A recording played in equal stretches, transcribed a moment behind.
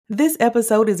This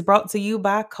episode is brought to you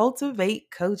by Cultivate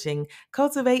Coaching.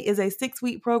 Cultivate is a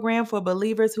 6-week program for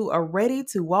believers who are ready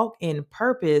to walk in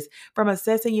purpose. From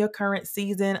assessing your current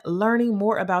season, learning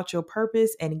more about your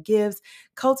purpose and gifts,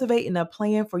 cultivating a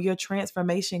plan for your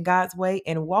transformation God's way,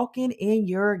 and walking in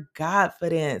your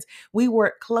Godfidence. We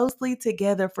work closely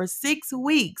together for 6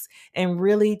 weeks and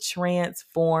really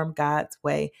transform God's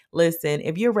way. Listen,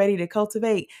 if you're ready to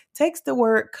cultivate, text the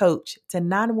word coach to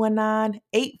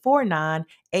 919-849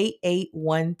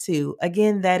 8812.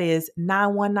 Again, that is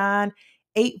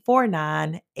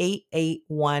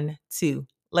 919-849-8812.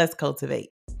 Let's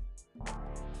cultivate.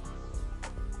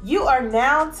 You are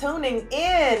now tuning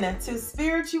in to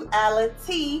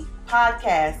Spirituality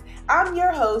Podcast. I'm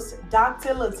your host, Dr.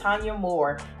 Latanya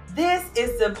Moore. This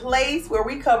is the place where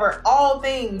we cover all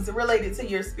things related to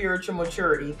your spiritual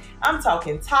maturity. I'm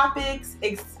talking topics,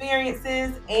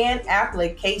 experiences, and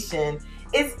application.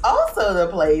 It's also the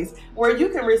place where you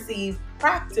can receive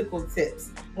practical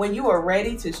tips when you are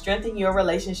ready to strengthen your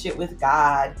relationship with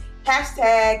God.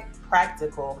 Hashtag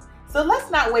practical. So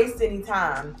let's not waste any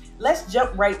time. Let's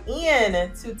jump right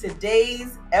in to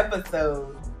today's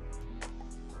episode.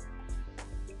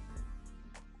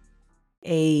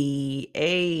 Hey,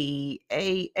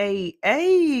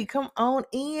 come on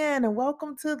in.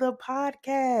 Welcome to the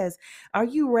podcast. Are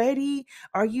you ready?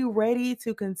 Are you ready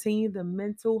to continue the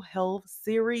mental health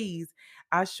series?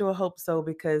 I sure hope so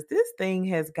because this thing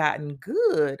has gotten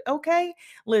good. Okay.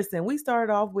 Listen, we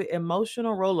started off with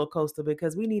emotional roller coaster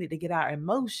because we needed to get our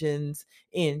emotions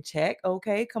in check.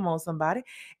 Okay. Come on, somebody.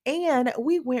 And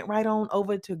we went right on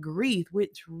over to grief,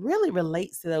 which really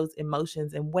relates to those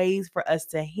emotions and ways for us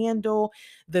to handle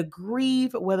the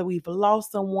grief, whether we've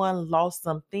lost someone, lost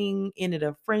something, ended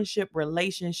a friendship,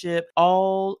 relationship,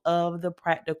 all of the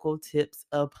practical tips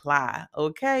apply.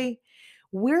 Okay.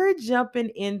 We're jumping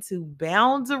into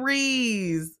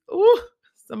boundaries. Ooh,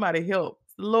 somebody help.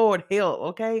 Lord help,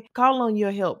 okay? Call on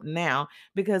your help now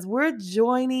because we're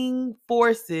joining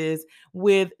forces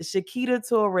with Shakita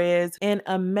Torres, an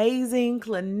amazing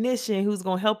clinician who's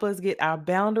going to help us get our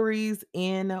boundaries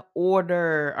in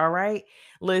order, all right?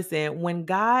 Listen, when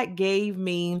God gave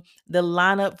me the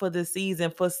lineup for the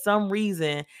season, for some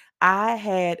reason, I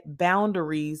had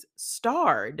boundaries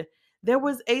starred. There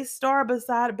was a star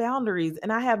beside boundaries,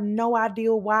 and I have no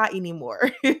idea why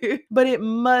anymore. But it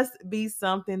must be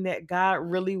something that God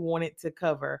really wanted to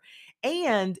cover.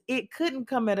 And it couldn't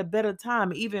come at a better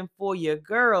time, even for your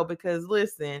girl, because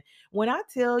listen, when I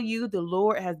tell you the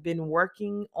Lord has been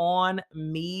working on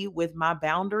me with my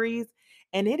boundaries,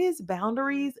 and it is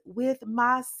boundaries with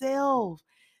myself.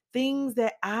 Things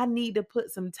that I need to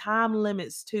put some time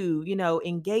limits to,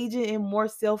 engaging in more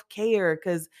self care.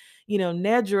 Because,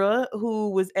 Nedra, who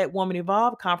was at Woman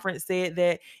Evolve conference, said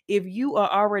that if you are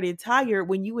already tired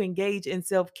when you engage in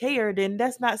self care, then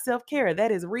that's not self care. That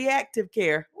is reactive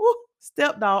care. Woo!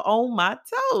 Stepped all on my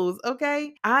toes.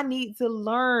 Okay. I need to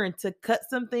learn to cut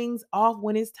some things off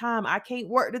when it's time. I can't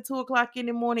work to 2 o'clock in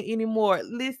the morning anymore.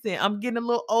 Listen, I'm getting a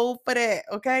little old for that.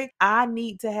 Okay. I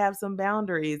need to have some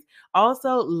boundaries.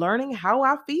 Also, learning how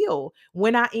I feel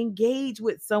when I engage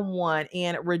with someone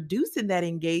and reducing that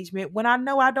engagement when I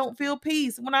know I don't feel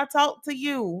peace when I talk to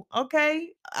you.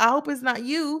 Okay. I hope it's not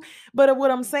you, but what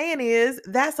I'm saying is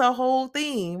that's a whole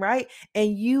thing, right?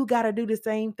 And you got to do the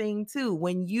same thing too.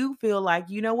 When you feel like,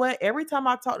 you know what, every time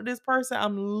I talk to this person,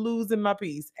 I'm losing my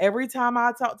peace. Every time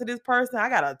I talk to this person, I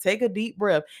got to take a deep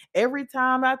breath. Every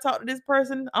time I talk to this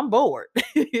person, I'm bored.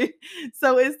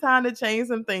 So it's time to change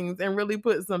some things and really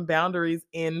put some boundaries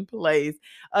in place.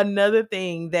 Another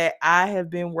thing that I have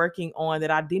been working on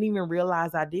that I didn't even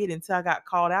realize I did until I got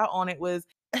called out on it was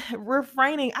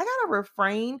refraining. I gotta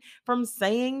refrain from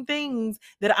saying things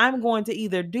that I'm going to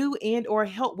either do and or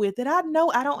help with that I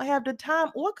know I don't have the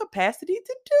time or capacity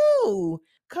to do.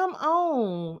 Come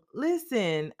on.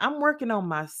 Listen, I'm working on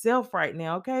myself right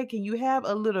now, okay? Can you have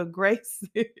a little grace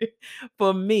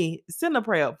for me? Send a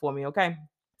prayer up for me, okay?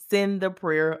 Send the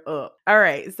prayer up. All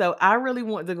right. So I really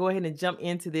want to go ahead and jump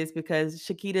into this because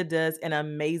Shakita does an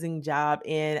amazing job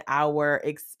in our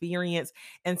experience.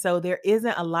 And so there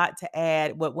isn't a lot to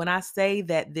add. But when I say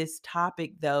that this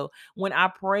topic, though, when I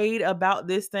prayed about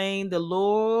this thing, the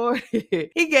Lord,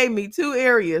 He gave me 2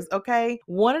 areas. Okay.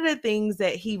 One of the things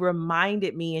that He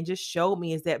reminded me and just showed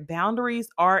me is that boundaries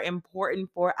are important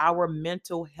for our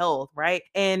mental health, right?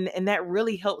 And that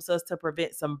really helps us to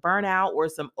prevent some burnout or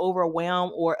some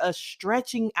overwhelm or us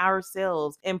stretching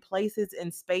ourselves in places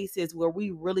and spaces where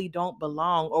we really don't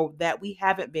belong or that we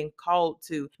haven't been called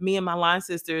to. Me and my line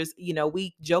sisters,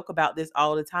 we joke about this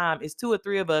all the time. It's two or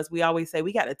three of us. We always say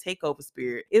we got a takeover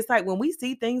spirit. It's like when we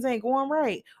see things ain't going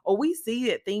right, or we see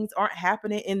that things aren't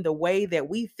happening in the way that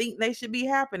we think they should be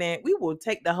happening, we will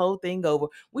take the whole thing over.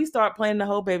 We start planning the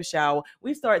whole baby shower.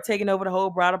 We start taking over the whole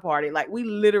bridal party. Like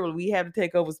we have to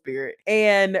take over spirit.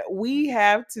 And we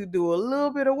have to do a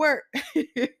little bit of work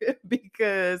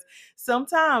because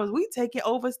sometimes we take it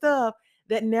over stuff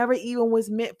that never even was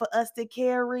meant for us to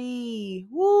carry.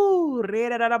 Woo!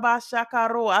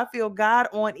 I feel God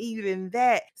on even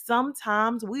that.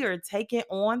 Sometimes we are taking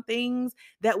on things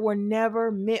that were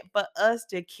never meant for us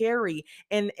to carry.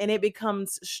 And it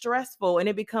becomes stressful and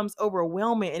it becomes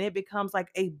overwhelming and it becomes like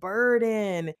a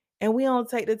burden. And we don't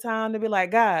take the time to be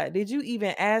like, God, did you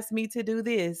even ask me to do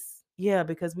this? Yeah,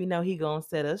 because we know he gonna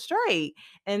set us straight.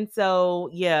 And so,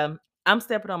 yeah, I'm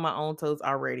stepping on my own toes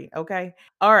already. Okay.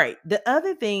 All right. The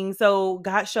other thing, so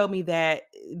God showed me that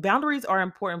boundaries are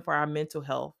important for our mental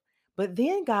health. But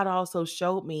then God also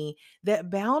showed me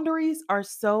that boundaries are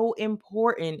so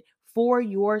important for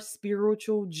your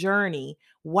spiritual journey.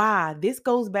 Why? This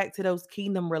goes back to those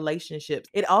kingdom relationships.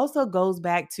 It also goes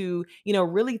back to,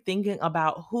 really thinking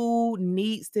about who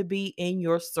needs to be in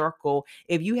your circle.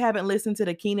 If you haven't listened to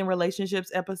the kingdom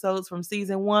relationships episodes from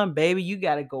season 1, baby, you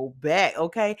got to go back.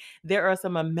 Okay. There are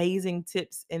some amazing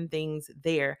tips and things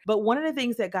there. But one of the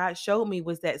things that God showed me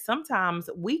was that sometimes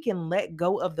we can let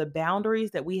go of the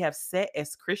boundaries that we have set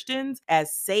as Christians,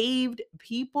 as saved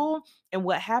people. And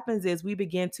what happens is we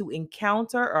begin to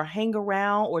encounter or hang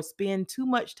around or spend too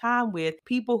much time with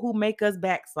people who make us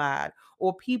backslide,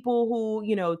 or people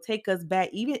who, take us back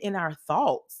even in our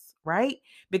thoughts, right?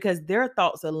 Because their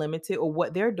thoughts are limited, or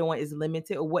what they're doing is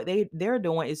limited, or what they're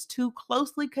doing is too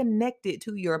closely connected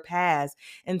to your past.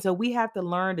 And so we have to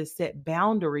learn to set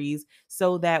boundaries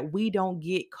so that we don't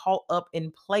get caught up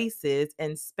in places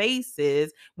and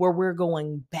spaces where we're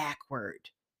going backward.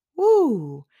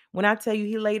 Woo! When I tell you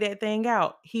he laid that thing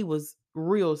out, he was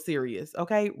real serious,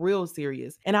 okay? Real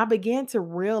serious. And I began to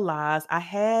realize I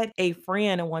had a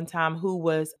friend at one time who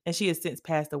was, and she has since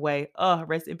passed away. Oh,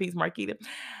 rest in peace, Marquita.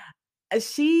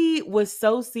 She was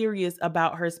so serious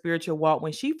about her spiritual walk.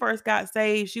 When she first got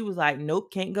saved, she was like,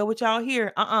 nope, can't go with y'all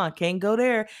here. Can't go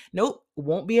there. Nope,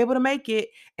 won't be able to make it.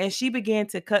 And she began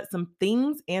to cut some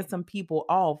things and some people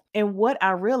off. And what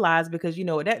I realized, because,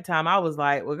 at that time I was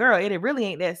like, well, girl, it really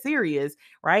ain't that serious,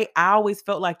 right? I always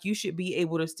felt like you should be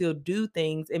able to still do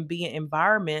things and be in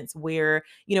environments where,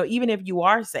 even if you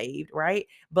are saved, right?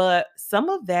 But some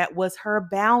of that was her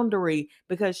boundary,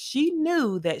 because she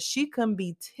knew that she couldn't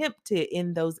be tempted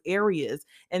in those areas.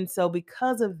 And so,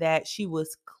 because of that, she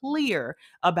was clear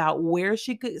about where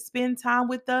she could spend time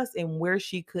with us and where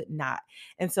she could not.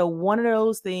 And so, one of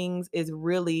those things is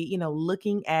really,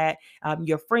 looking at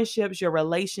your friendships, your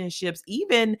relationships,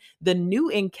 even the new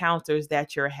encounters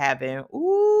that you're having.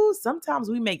 Ooh, sometimes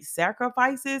we make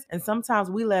sacrifices and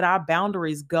sometimes we let our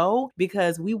boundaries go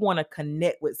because we want to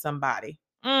connect with somebody.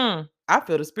 I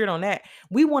feel the spirit on that.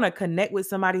 We want to connect with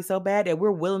somebody so bad that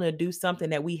we're willing to do something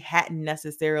that we hadn't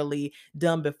necessarily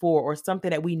done before, or something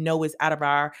that we know is out of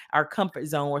our comfort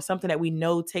zone, or something that we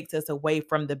know takes us away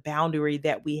from the boundary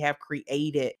that we have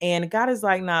created. And God is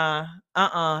like, nah,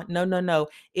 no, no, no.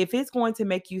 If it's going to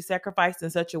make you sacrifice in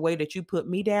such a way that you put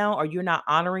me down, or you're not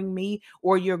honoring me,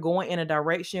 or you're going in a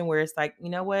direction where it's like, you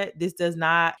know what, this does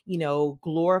not,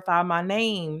 glorify my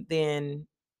name, then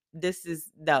this is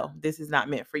not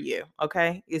meant for you.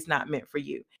 Okay. It's not meant for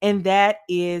you. And that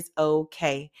is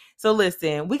okay. So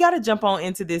listen, we got to jump on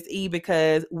into this E,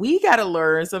 because we got to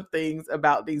learn some things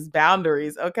about these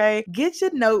boundaries. Okay. Get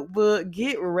your notebook,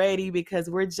 get ready, because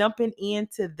we're jumping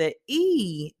into the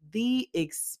E, the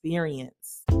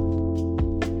experience.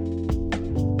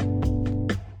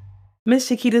 Ms.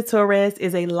 Shakita Torres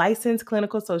is a licensed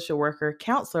clinical social worker,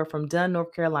 counselor from Dunn,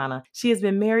 North Carolina. She has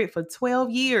been married for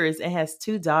 12 years and has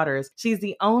 2 daughters. She's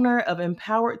the owner of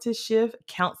Empowered to Shift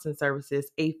Counseling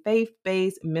Services, a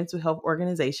faith-based mental health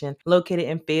organization located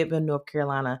in Fayetteville, North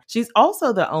Carolina. She's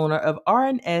also the owner of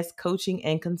RNS Coaching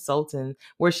and Consulting,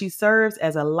 where she serves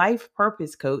as a life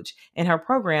purpose coach, and her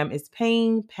program is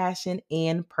Pain, Passion,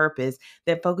 and Purpose,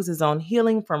 that focuses on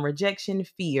healing from rejection,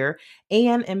 fear,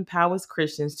 and empowers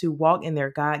Christians to walk in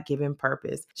their God-given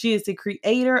purpose. She is the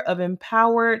creator of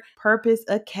Empowered Purpose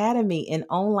Academy, an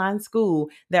online school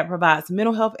that provides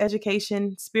mental health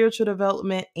education, spiritual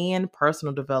development, and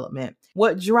personal development.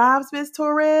 What drives Ms.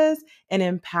 Torres and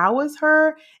empowers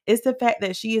her is the fact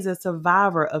that she is a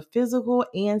survivor of physical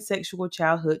and sexual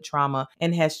childhood trauma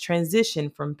and has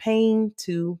transitioned from pain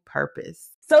to purpose.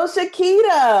 So,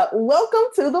 Shakita, welcome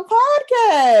to the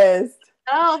podcast.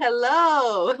 Oh,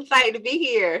 hello. Excited to be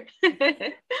here.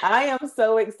 I am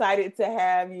so excited to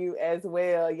have you as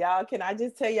well. Y'all, can I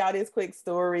just tell y'all this quick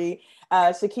story?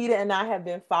 Shakita and I have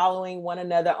been following one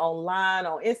another online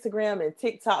on Instagram and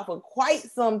TikTok for quite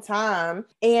some time.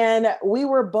 And we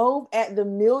were both at the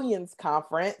Millions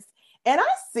Conference. And I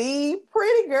see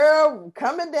pretty girl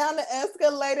coming down the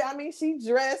escalator. I mean, she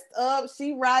dressed up,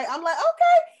 she right. I'm like,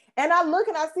 okay. And I look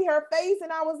and I see her face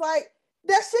and I was like,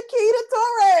 that's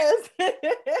Shakita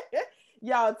Torres.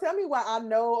 Y'all, tell me why I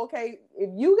know, okay, if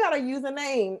you got a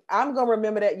username, I'm going to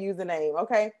remember that username,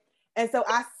 okay? And so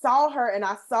I saw her and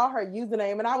I saw her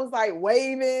username and I was like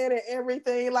waving and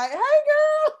everything, like, hey,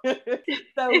 girl.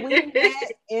 So we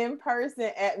met in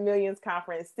person at Millions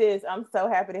Conference. Sis, I'm so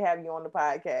happy to have you on the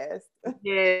podcast.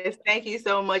 Yes, thank you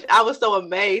so much. I was so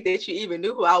amazed that you even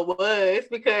knew who I was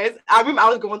because I remember I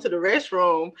was going to the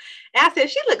restroom and I said,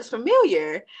 she looks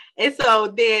familiar. And so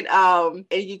then and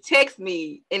you text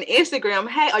me in Instagram,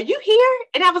 hey, are you here?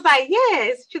 And I was like,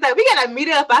 yes. She's like, we got to meet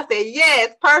up. I said,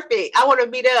 yes, perfect. I want to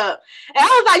meet up. And I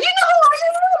was like, you know who I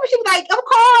am? She was like, of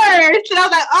course. And I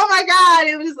was like, oh my God.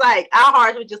 It was just like, our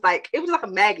hearts were just like, it was like a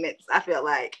magnet, I felt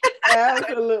like.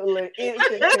 Absolutely.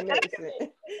 Instant connection.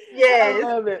 Yes. I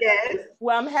love it. Yes.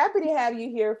 Well, I'm happy to have you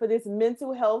here for this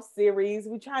mental health series.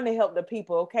 We're trying to help the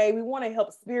people, okay? We want to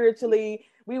help spiritually.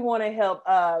 We want to help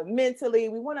mentally.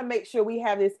 We want to make sure we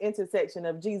have this intersection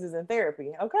of Jesus and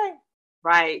therapy, okay?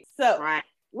 Right. So right.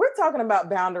 We're talking about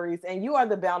boundaries, and you are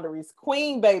the boundaries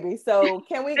queen, baby. So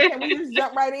can we just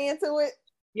jump right into it?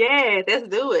 Yeah, let's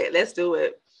do it. Let's do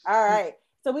it. All right.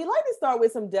 So we like to start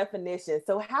with some definitions.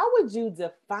 So how would you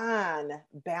define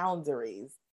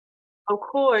boundaries? Of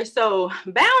course. So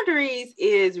boundaries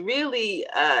is really,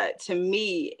 to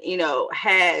me,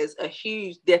 has a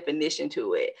huge definition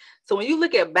to it. So when you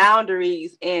look at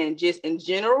boundaries and just in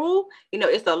general,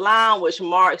 it's a line which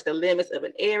marks the limits of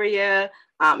an area.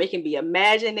 It can be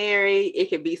imaginary. It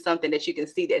can be something that you can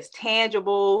see that's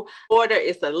tangible. Order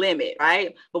is a limit,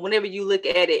 right? But whenever you look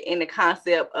at it in the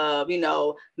concept of,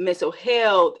 mental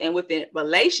health and within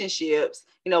relationships,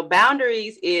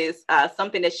 boundaries is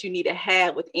something that you need to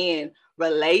have within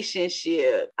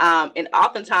relationship. And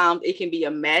oftentimes it can be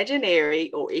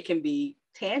imaginary or it can be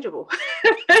tangible.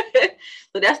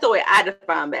 So that's the way I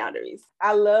define boundaries.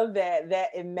 I love that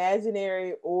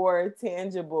imaginary or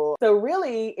tangible. So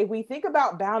really, if we think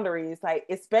about boundaries, like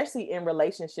especially in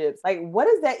relationships, like what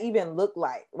does that even look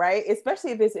like, right?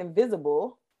 Especially if it's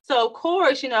invisible. So of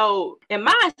course, in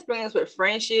my experience with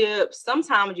friendships,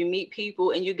 sometimes you meet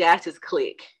people and you guys just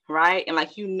click, right? And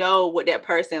like, what that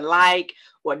person like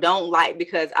or don't like,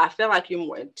 because I feel like you're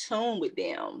more in tune with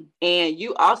them. And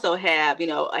you also have,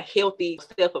 a healthy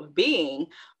self of being.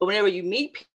 But whenever you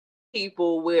meet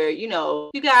people where, you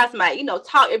guys might,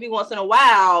 talk every once in a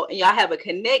while and y'all have a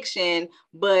connection,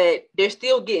 but they're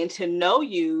still getting to know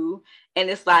you. And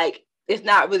it's like, it's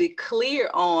not really clear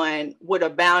on what a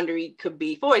boundary could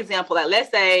be. For example, like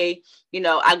let's say,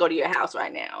 I go to your house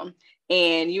right now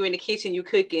and you're in the kitchen, you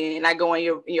cooking, and I go in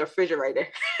your refrigerator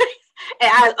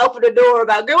and I open the door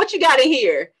about, girl, what you got in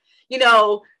here?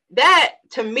 That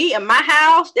to me in my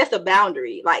house, that's a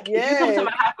boundary. Like if you come to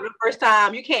my house for the first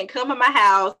time, you can't come in my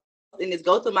house and just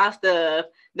go through my stuff.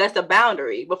 That's a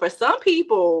boundary. But for some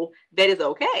people, that is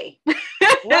okay.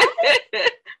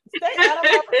 Stay out of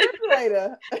my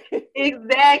refrigerator.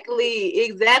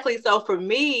 Exactly. So for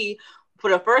me, for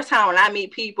the first time when I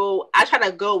meet people, I try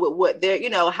to go with what they're,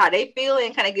 how they feel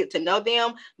and kind of get to know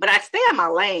them. But I stay in my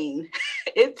lane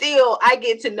until I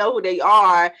get to know who they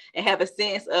are and have a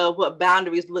sense of what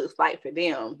boundaries looks like for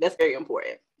them. That's very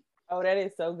important. Oh, that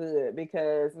is so good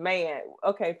because, man,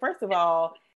 okay, first of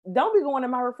all, don't be going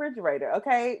in my refrigerator,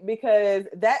 okay? Because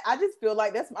that I just feel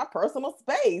like that's my personal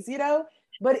space,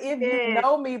 But if you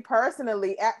know me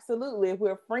personally, absolutely. If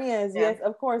we're friends, yes,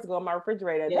 of course, go in my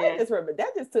refrigerator. Yeah.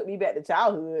 That just took me back to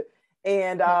childhood.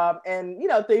 And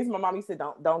things my mom used to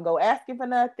don't go asking for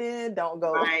nothing. Don't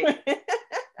go. Right.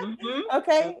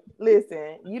 Okay.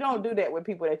 Listen, you don't do that with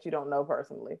people that you don't know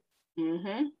personally.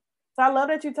 So I love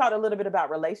that you talked a little bit about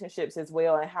relationships as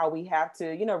well and how we have to,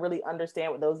 really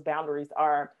understand what those boundaries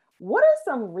are. What are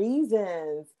some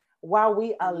reasons why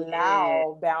we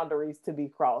allow boundaries to be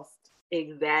crossed?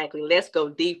 Exactly. Let's go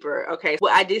deeper. Okay.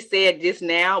 What I just said just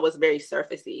now was very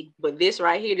surfacey, but this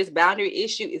right here, this boundary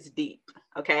issue is deep.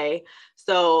 Okay.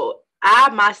 So I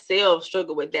myself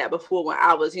struggled with that before when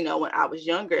I was, when I was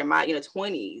younger in my,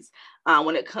 20s,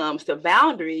 when it comes to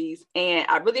boundaries. And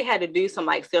I really had to do some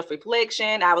like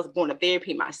self-reflection. I was going to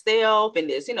therapy myself and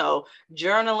this,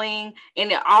 journaling,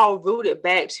 and it all rooted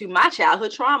back to my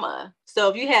childhood trauma. So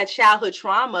if you had childhood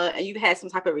trauma and you had some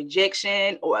type of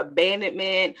rejection or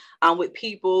abandonment with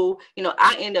people,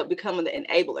 I end up becoming the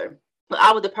enabler.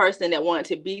 I was the person that wanted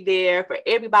to be there for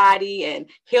everybody and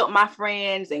help my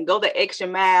friends and go the extra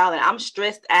mile. And I'm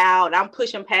stressed out. I'm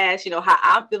pushing past, how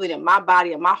I'm feeling in my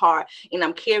body and my heart. And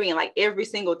I'm carrying like every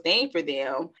single thing for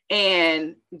them.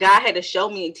 And God had to show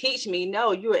me and teach me,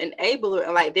 no, you're an enabler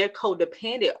and like they're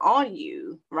codependent on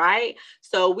you. Right.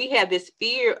 So we have this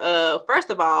fear of, first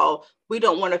of all, we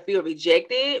don't want to feel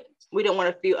rejected. We don't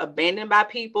want to feel abandoned by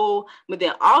people, but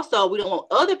then also we don't want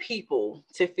other people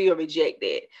to feel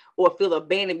rejected or feel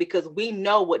abandoned because we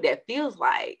know what that feels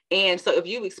like. And so if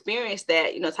you experience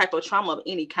that, type of trauma of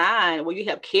any kind, where you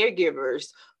have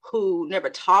caregivers who never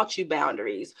taught you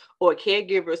boundaries or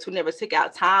caregivers who never took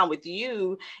out time with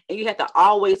you, and you have to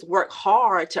always work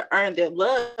hard to earn their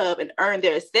love and earn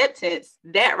their acceptance,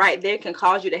 that right there can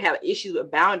cause you to have issues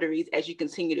with boundaries as you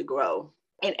continue to grow.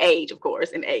 And age, of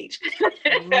course, and age.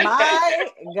 My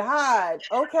God.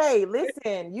 Okay,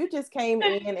 listen, you just came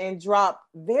in and dropped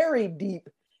very deep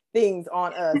things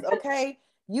on us. Okay,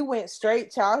 you went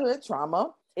straight childhood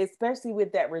trauma, especially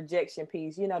with that rejection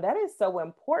piece. That is so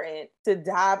important to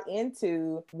dive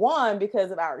into, one,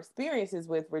 because of our experiences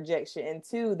with rejection, and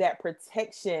two, that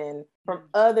protection from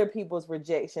other people's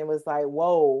rejection was like,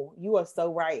 whoa, you are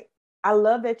so right. I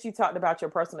love that you talked about your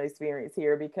personal experience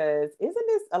here, because isn't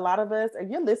this a lot of us?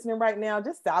 If you're listening right now,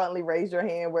 just silently raise your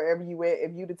hand wherever you at.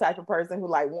 If you the type of person who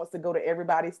like wants to go to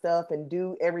everybody's stuff and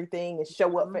do everything and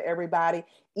show up for everybody,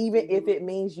 even if it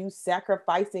means you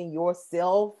sacrificing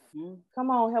yourself.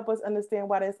 Come on, help us understand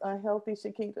why that's unhealthy,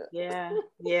 Shakita. Yeah.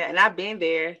 And I've been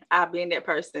there. I've been that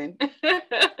person.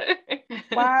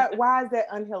 Why is that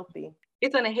unhealthy?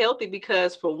 It's unhealthy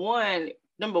because, for one,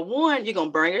 number one, you're going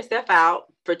to burn yourself out.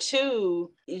 For two,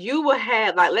 you will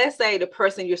have, like, let's say the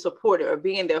person you're supporting or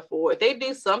being there for, if they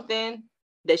do something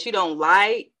that you don't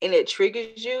like and it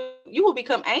triggers you, you will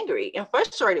become angry and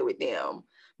frustrated with them.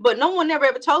 But no one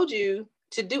ever told you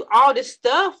to do all this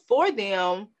stuff for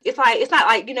them. It's not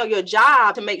like, your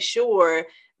job to make sure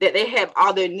that they have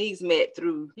all their needs met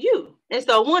through you. And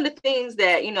so one of the things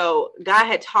that, God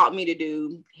had taught me to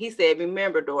do, he said,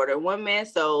 remember, daughter, one man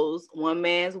sows, one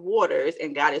man's waters,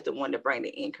 and God is the one to bring the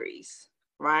increase,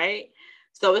 right?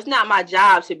 So it's not my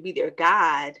job to be their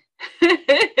God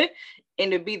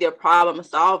and to be their problem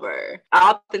solver.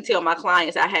 I often tell my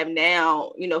clients I have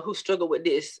now, who struggle with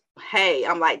this, hey,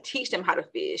 I'm like, teach them how to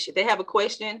fish. If they have a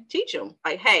question, teach them.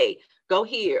 Like, hey, go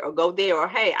here or go there, or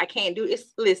hey, I can't do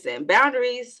this. Listen,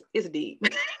 boundaries is deep.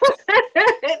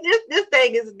 this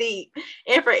thing is deep,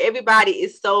 and for everybody,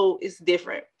 it's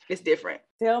different. It's different.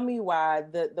 Tell me why.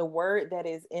 The word that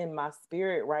is in my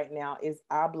spirit right now is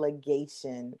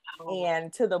obligation.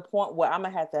 And to the point where I'm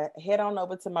gonna have to head on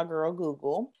over to my girl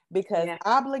Google, because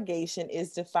obligation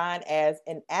is defined as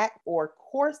an act or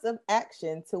course of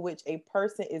action to which a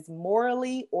person is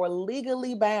morally or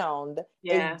legally bound,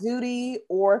 a duty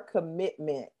or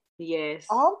commitment. Yes.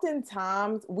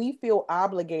 Oftentimes we feel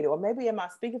obligated, or maybe am I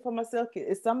speaking for myself?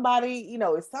 Is somebody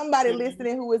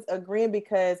listening who is agreeing?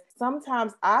 Because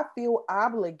sometimes I feel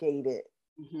obligated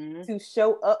to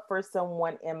show up for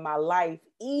someone in my life,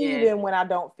 even when I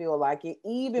don't feel like it,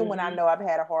 even when I know I've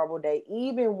had a horrible day,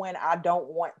 even when I don't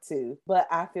want to, but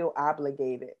I feel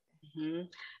obligated.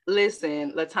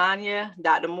 Listen, LaTanya,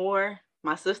 Dr. Moore,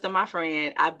 my sister, my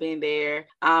friend, I've been there.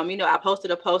 I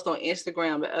posted a post on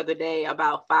Instagram the other day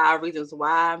about 5 reasons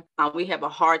why we have a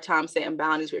hard time setting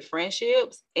boundaries with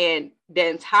friendships. And the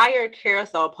entire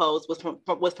carousel post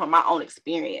was from my own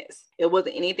experience. It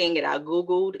wasn't anything that I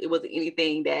Googled. It wasn't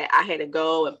anything that I had to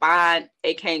go and find.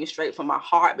 It came straight from my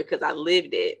heart because I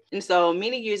lived it. And so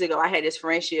many years ago, I had this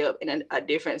friendship in a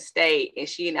different state, and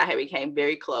she and I had became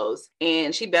very close.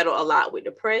 And she battled a lot with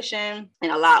depression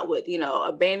and a lot with,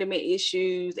 abandonment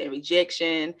issues and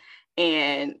rejection.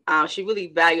 And she really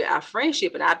valued our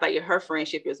friendship, and I valued her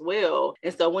friendship as well.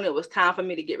 And so when it was time for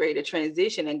me to get ready to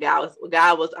transition, and God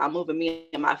was moving me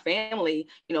and my family,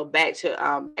 back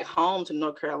home to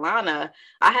North Carolina,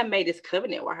 I had made this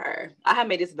covenant with her. I had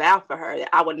made this vow for her that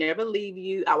I would never leave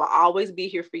you. I will always be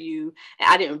here for you. And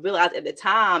I didn't realize at the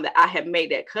time that I had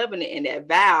made that covenant and that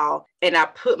vow, and I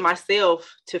put myself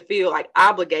to feel like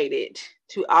obligated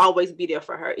to always be there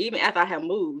for her, even after I had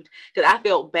moved, because I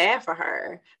felt bad for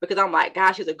her, because I'm like,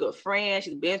 gosh, she's a good friend.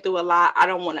 She's been through a lot. I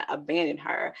don't want to abandon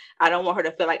her. I don't want her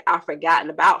to feel like I've forgotten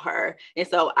about her. And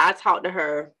so I talked to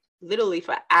her literally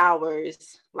for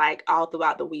hours, like all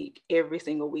throughout the week, every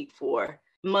single week for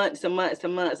months and months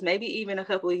and months, maybe even a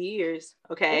couple of years.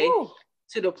 Okay. Ooh.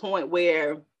 To the point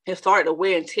where it started to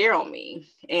wear and tear on me.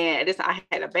 And this, I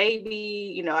had a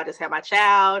baby, you know, I just had my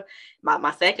child,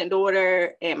 my second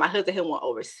daughter, and my husband had went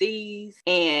overseas.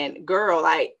 And girl,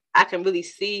 like, I can really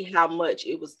see how much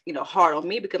it was, you know, hard on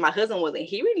me because my husband wasn't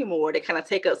here anymore to kind of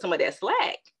take up some of that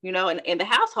slack, you know, in the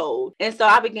household. And so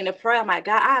I began to pray. I'm like,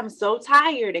 God, I'm so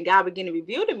tired. And God began to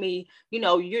reveal to me, you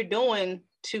know, you're doing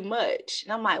too much.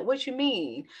 And I'm like, what you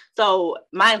mean? So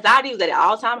my anxiety was at an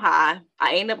all-time high.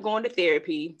 I ended up going to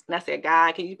therapy. And I said,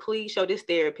 God, can you please show this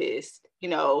therapist, you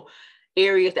know,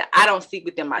 areas that I don't see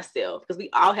within myself, because we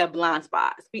all have blind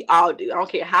spots. We all do. I don't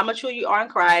care how mature you are in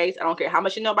Christ. I don't care how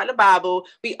much you know about the Bible.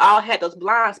 We all have those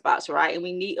blind spots, right? And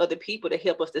we need other people to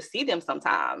help us to see them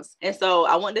sometimes. And so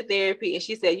I went to therapy, and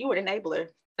she said, you were an enabler.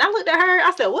 And I looked at her.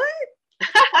 I said, what?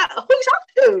 Who you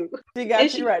talking to? She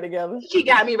got you right together. She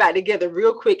got me right together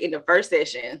real quick in the first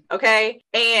session. Okay.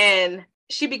 And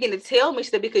she began to tell me, she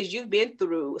said, because you've been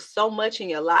through so much in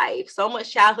your life, so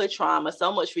much childhood trauma,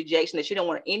 so much rejection, that you don't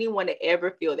want anyone to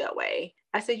ever feel that way.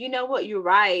 I said, you know what? You're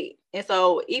right. And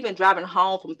so even driving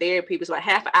home from therapy, it was like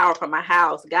half an hour from my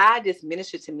house, God just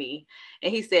ministered to me.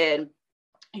 And he said,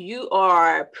 you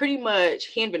are pretty much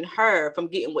hindering her from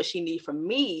getting what she needs from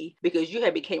me because you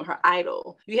have became her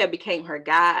idol. You have became her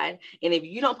God. And if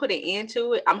you don't put an end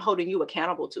to it, I'm holding you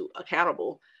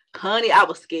accountable. Honey, I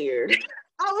was scared.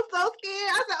 I was so scared.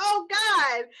 I said, oh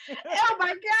God, oh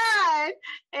my God.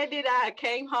 And then I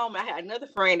came home. I had another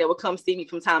friend that would come see me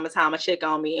from time to time and check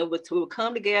on me. And we would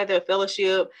come together,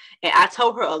 fellowship. And I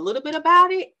told her a little bit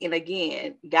about it. And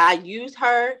again, God used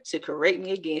her to correct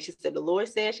me again. She said, the Lord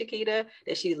said, Shakita,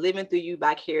 that she's living through you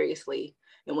vicariously.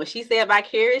 And when she said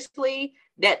vicariously,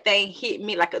 that thing hit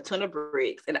me like a ton of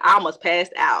bricks. And I almost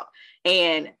passed out.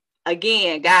 And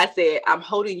again, God said, I'm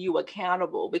holding you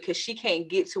accountable because she can't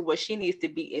get to where she needs to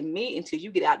be in me until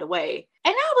you get out of the way.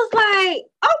 And I was like,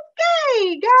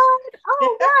 okay, God,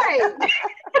 all right.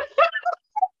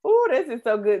 Oh, this is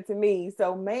so good to me.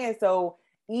 So, man, so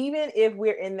even if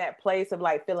we're in that place of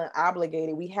like feeling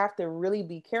obligated, we have to really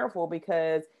be careful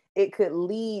because it could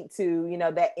lead to, you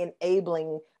know, that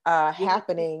enabling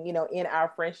happening, you know, in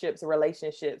our friendships and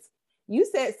relationships. You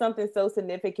said something so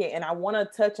significant, and I want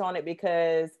to touch on it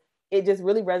because it just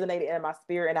really resonated in my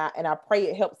spirit, and I pray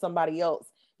it helps somebody else.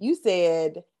 You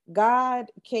said, God,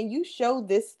 can you show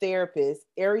this therapist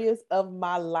areas of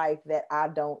my life that I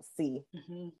don't see?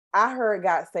 Mm-hmm. I heard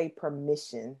God say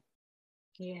permission.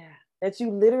 Yeah. That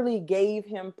you literally gave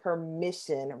him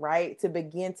permission, right? To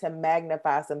begin to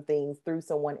magnify some things through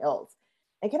someone else.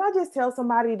 And can I just tell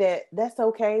somebody that that's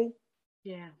okay?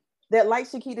 Yeah. That, like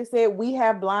Shakita said, we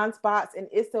have blind spots, and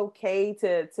it's okay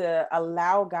to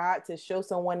allow God to show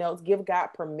someone else, give God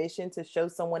permission to show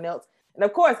someone else. And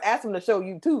of course, ask him to show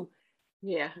you too.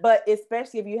 Yeah. But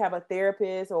especially if you have a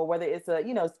therapist or whether it's a,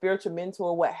 you know, spiritual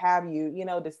mentor, what have you, you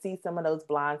know, to see some of those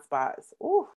blind spots.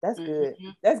 Ooh, that's good.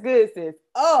 That's good, sis.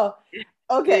 Oh,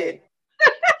 okay.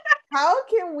 How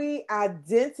can we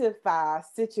identify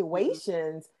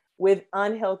situations with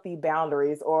unhealthy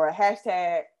boundaries, or a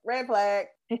hashtag red flag?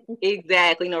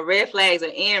 Exactly. You know, red flags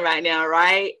are in right now,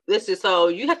 right? Listen, so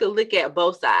you have to look at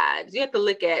both sides. You have to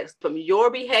look at from your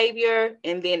behavior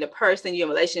and then the person, your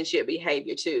relationship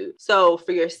behavior too. So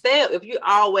for yourself, if you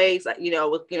always, you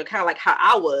know, kind of like how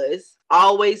I was,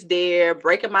 always there,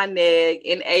 breaking my neck,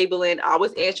 enabling,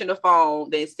 always answering the phone,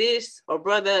 then sis or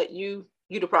brother, you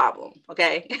the problem.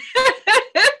 Okay.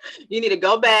 You need to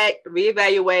go back,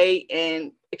 reevaluate,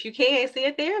 and if you can, see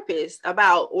a therapist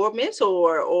about, or a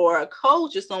mentor or a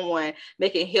coach or someone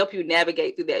that can help you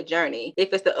navigate through that journey.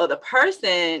 If it's the other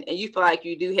person and you feel like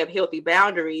you do have healthy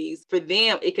boundaries, for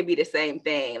them, it could be the same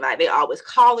thing. Like they're always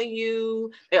calling you.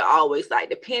 They're always like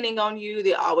depending on you.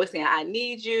 They're always saying, I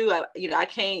need you. I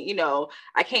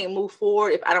can't move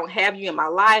forward if I don't have you in my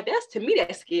life. To me,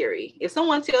 that's scary. If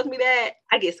someone tells me that,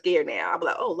 I get scared now. I'm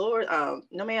like, oh Lord,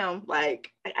 no ma'am.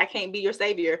 Like I can't be your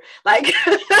savior. Like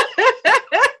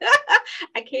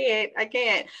I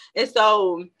can't. And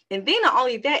so, and then not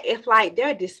only that, if like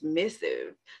they're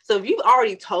dismissive. So if you've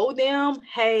already told them,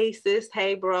 hey sis,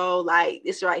 hey bro, like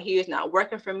this right here is not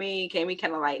working for me. Can we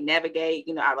kind of like navigate,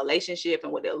 you know, our relationship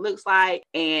and what it looks like?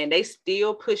 And they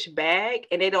still push back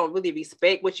and they don't really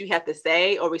respect what you have to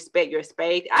say or respect your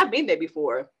space. I've been there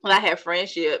before when I had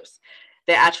friendships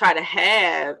that I try to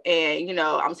have. And, you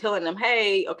know, I'm telling them,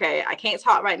 hey, okay, I can't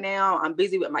talk right now. I'm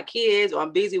busy with my kids or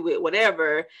I'm busy with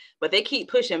whatever, but they keep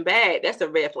pushing back. That's a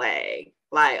red flag.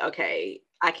 Like, okay,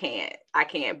 I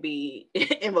can't be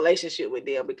in relationship with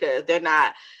them because they're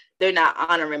not they're not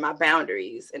honoring my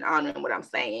boundaries and honoring what I'm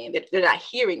saying. They're not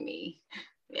hearing me.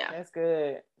 Yeah. That's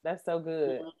good. That's so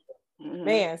good. Mm-hmm.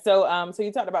 Man, so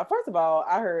you talked about, first of all,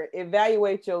 I heard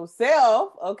evaluate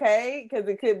yourself, okay? Because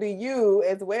it could be you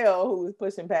as well who's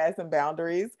pushing past some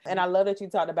boundaries. And I love that you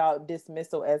talked about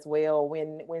dismissal as well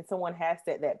when someone has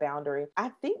set that boundary. I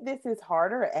think this is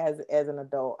harder as an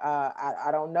adult. I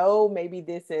don't know. Maybe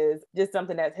this is just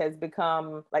something that has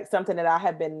become like something that I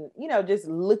have been, just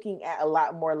looking at a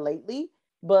lot more lately.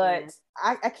 But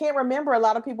I can't remember a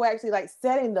lot of people actually like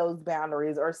setting those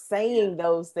boundaries or saying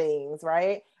those things,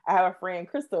 right? I have a friend,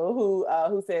 Crystal,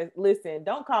 who says, listen,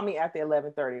 don't call me after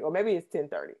 11:30, or maybe it's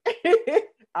 10:30.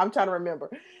 I'm trying to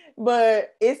remember.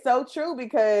 But it's so true,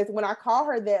 because when I call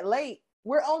her that late,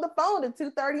 we're on the phone at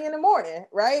 2:30 in the morning,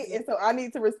 right? And so I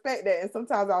need to respect that. And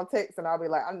sometimes I'll text and I'll be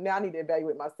like, now I need to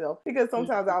evaluate myself, because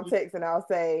sometimes I'll text and I'll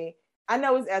say, I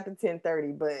know it's after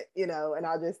 10:30, but and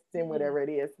I'll just send whatever it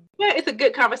is. Yeah, it's a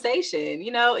good conversation.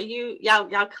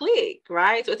 Y'all click,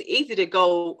 right? So it's easy to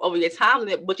go over your time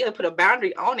limit, but you have to put a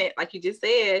boundary on it, like you just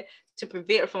said, to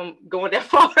prevent from going that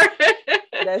far.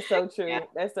 That's so true. Yeah.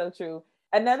 That's so true.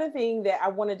 Another thing that I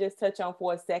want to just touch on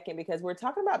for a second, because we're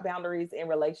talking about boundaries in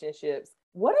relationships.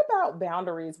 What about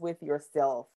boundaries with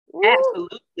yourself? Ooh.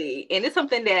 Absolutely. And it's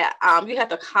something that you have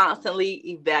to constantly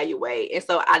evaluate. And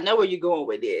so I know where you're going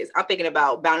with this. I'm thinking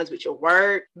about boundaries with your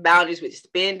work, boundaries with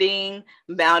spending,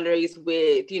 boundaries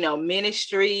with,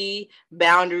 ministry,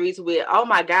 boundaries with, oh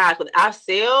my gosh, with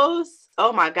ourselves.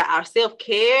 Oh my God, our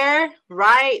self-care,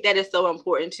 right? That is so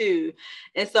important too.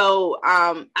 And so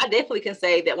I definitely can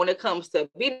say that when it comes to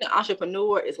being an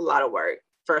entrepreneur, it's a lot of work,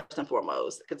 first and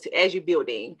foremost, because as you're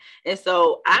building. And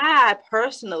so I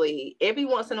personally, every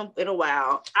once in a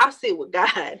while, I sit with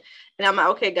God and I'm like,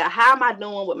 okay, God, how am I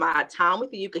doing with my time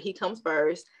with you? Because he comes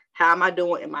first. How am I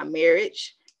doing in my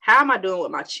marriage? How am I doing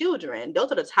with my children?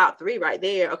 Those are the top three right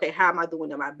there. Okay, how am I doing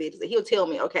in my business? And he'll tell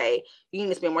me, okay, you need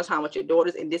to spend more time with your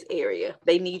daughters in this area.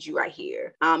 They need you right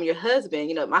here. Your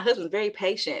husband, my husband's very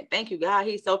patient. Thank you, God.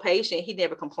 He's so patient. He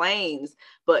never complains.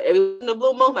 But every in the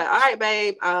blue moon, like, all right,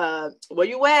 babe, where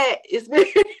you at? It's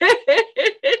me.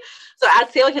 So I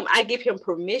tell him, I give him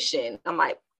permission. I'm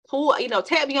like, pull,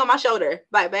 tap me on my shoulder,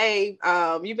 like, babe,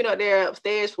 you've been up there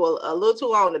upstairs for a little too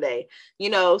long today,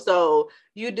 so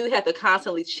you do have to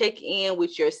constantly check in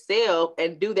with yourself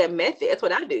and do that method. That's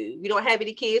what I do. You don't have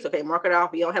any kids, okay, mark it off.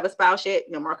 You don't have a spouse yet,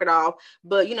 mark it off.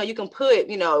 But you can put,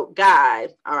 God,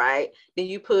 all right. Then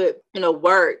you put,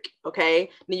 work, okay.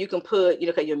 Then you can put,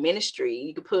 your ministry.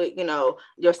 You can put,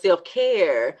 your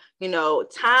self-care,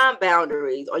 time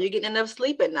boundaries. Are you getting enough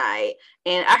sleep at night?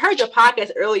 And I heard your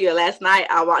podcast earlier last night.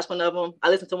 I watched one of them. I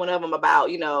listened to one of them about,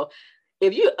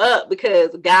 if you're up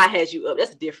because God has you up,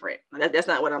 that's different. That's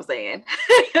not what I'm saying.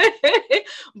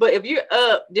 But if you're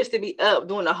up just to be up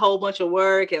doing a whole bunch of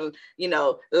work and,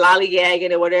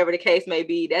 lollygagging or whatever the case may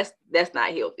be, that's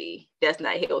not healthy. That's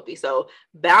not healthy. So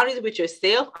boundaries with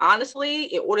yourself, honestly,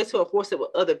 in order to enforce it with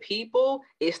other people,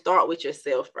 it starts with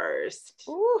yourself first.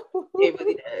 Ooh. It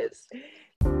really does.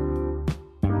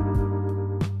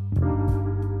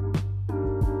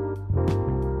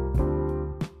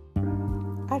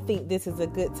 I think this is a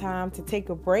good time to take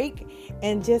a break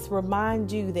and just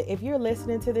remind you that if you're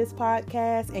listening to this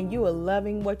podcast and you are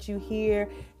loving what you hear,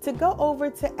 to go over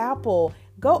to Apple,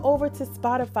 go over to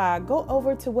Spotify, go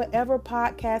over to whatever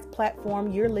podcast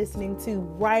platform you're listening to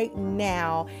right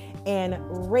now and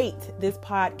rate this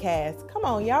podcast. Come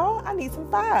on, y'all. I need some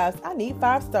fives. I need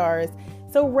 5 stars.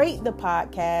 So rate the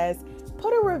podcast.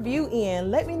 Put a review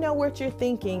in. Let me know what you're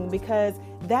thinking, because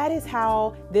that is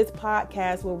how this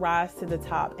podcast will rise to the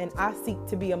top. And I seek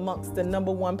to be amongst the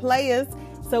number 1 players.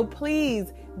 So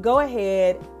please go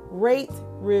ahead, rate,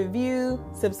 review,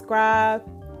 subscribe,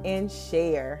 and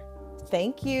share.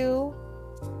 Thank you.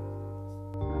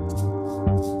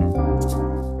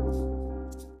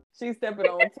 She's stepping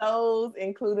on toes,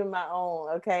 including my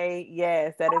own. Okay.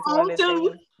 Yes, that is one of the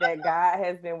things that God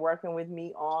has been working with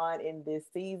me on in this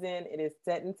season. It is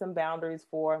setting some boundaries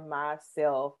for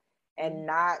myself and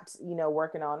not,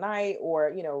 working all night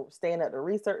or, staying up to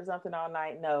research something all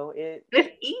night. No, it's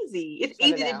easy. It's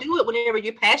easy to do it whenever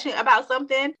you're passionate about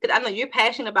something. Because I know you're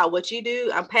passionate about what you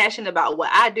do. I'm passionate about what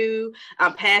I do.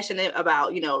 I'm passionate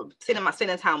about,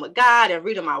 spending time with God and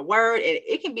reading my word. And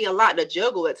it can be a lot to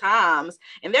juggle at times.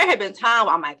 And there have been times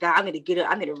where I'm like, God, I need to get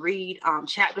up. I need to read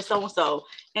chapter so-and-so.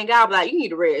 And God be like, you need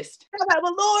to rest. I'm like,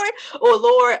 well,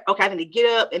 Lord, okay, I need to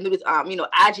get up and do this,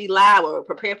 IG live or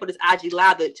prepare for this IG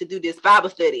live to do this Bible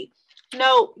study.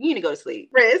 No, you need to go to sleep.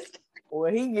 Rest. Well,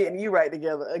 he getting you right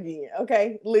together again.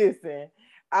 Okay, listen,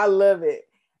 I love it.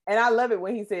 And I love it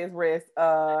when he says rest.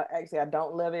 Actually, I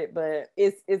don't love it, but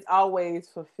it's always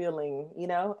fulfilling,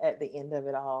 at the end of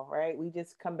it all, right? We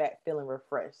just come back feeling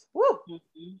refreshed. Woo!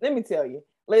 Mhm. Let me tell you.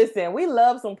 Listen, we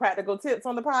love some practical tips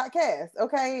on the podcast,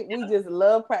 okay? We just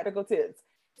love practical tips.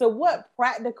 So what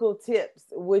practical tips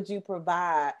would you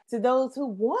provide to those who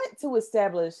want to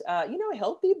establish,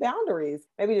 healthy boundaries?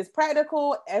 Maybe just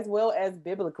practical as well as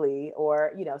biblically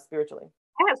or, spiritually.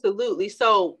 Absolutely.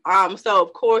 So,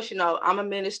 of course, I'm a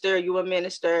minister, you a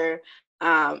minister,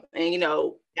 and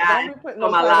Don't God be putting for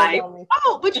no my titles life. on me.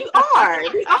 Oh, but you are.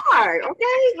 We are.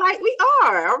 Okay. Like we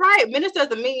are. All right. Minister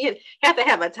doesn't mean you have to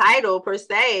have a title per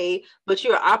se, but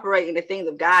you're operating the things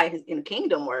of God in the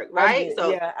kingdom work, I get right? it.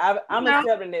 So, Yeah, I'm you know,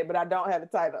 accepting it, but I don't have a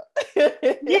title. yeah,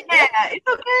 it's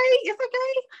okay. It's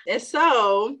okay. And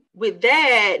so, with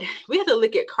that, we have to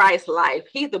look at Christ's life.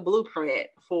 He's the blueprint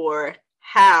for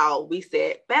how we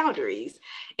set boundaries.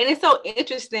 And it's so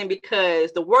interesting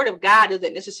because the word of God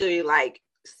doesn't necessarily like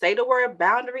say the word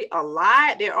boundary a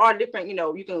lot. There are different,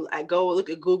 you can go look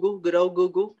at Google, good old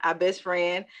Google, our best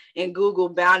friend, and Google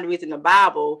boundaries in the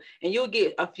Bible, and you'll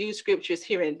get a few scriptures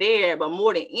here and there, but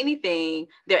more than anything,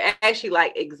 they're actually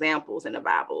like examples in the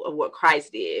Bible of what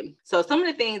Christ did. So some of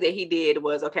the things that he did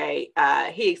was,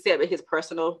 he accepted his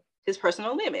personal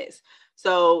limits.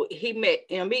 So he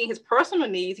meeting his personal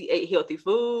needs. He ate healthy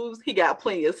foods. He got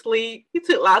plenty of sleep. He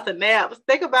took lots of naps.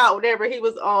 Think about whenever he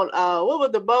was on, what was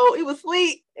the boat? He was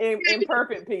asleep. In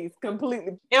perfect peace,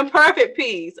 completely. In perfect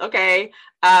peace. Okay.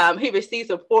 He received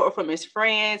support from his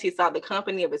friends. He sought the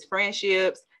company of his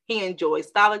friendships. He enjoyed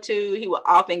solitude. He would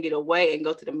often get away and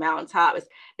go to the mountaintops.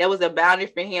 That was a boundary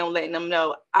for him, letting them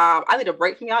know, I need a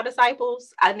break from y'all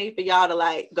disciples. I need for y'all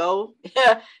to go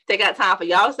take out time for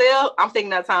y'allself. I'm taking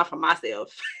that time for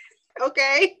myself.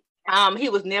 Okay. He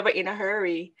was never in a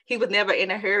hurry. He was never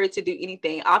in a hurry to do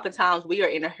anything. Oftentimes we are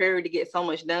in a hurry to get so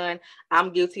much done.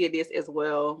 I'm guilty of this as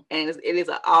well. And it is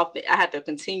often, I have to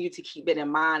continue to keep it in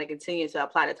mind and continue to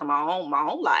apply that to my own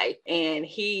life. And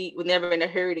he was never in a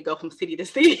hurry to go from city to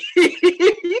city.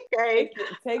 Okay.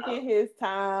 Taking his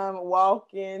time,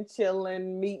 walking,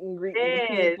 chilling, meeting, greeting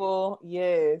with people.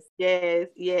 Yes.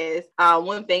 Yes.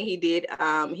 One thing he did,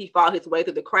 he fought his way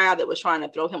through the crowd that was trying to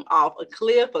throw him off a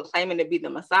cliff for claiming to be the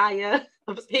Messiah.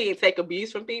 He didn't take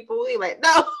abuse from people. He like,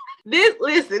 no, this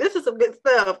is some good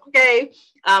stuff. Okay.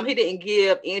 He didn't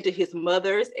give in to his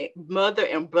mother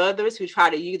and brothers who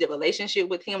tried to use the relationship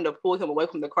with him to pull him away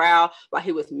from the crowd while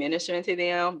he was ministering to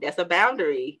them. That's a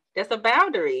boundary. He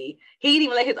didn't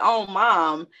even let his own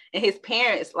mom and his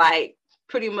parents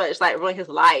pretty much run his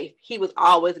life. He was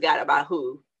always God about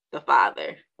who? The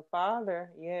Father. The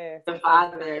Father, yes.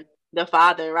 The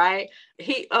Father, right?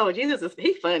 Jesus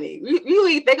he's funny.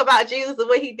 You think about Jesus and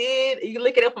what he did, you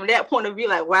look at it from that point of view,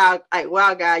 wow,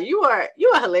 God, you are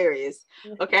hilarious.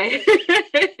 Okay.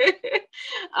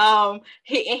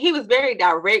 He was very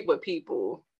direct with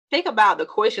people. Think about the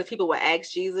questions people would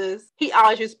ask Jesus. He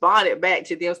always responded back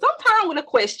to them, sometimes with a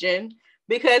question,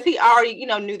 because he already,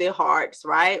 knew their hearts,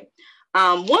 right?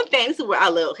 One thing, this is where I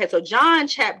love. Okay, so John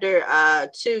chapter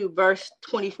 2, verse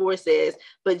 24 says,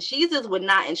 but Jesus would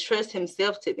not entrust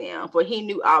himself to them, for he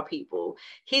knew all people.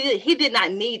 He did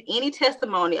not need any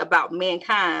testimony about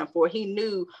mankind, for he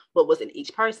knew what was in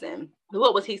each person.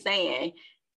 What was he saying?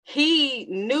 He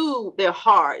knew their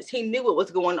hearts. He knew what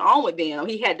was going on with them.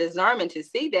 He had discernment to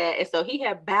see that. And so he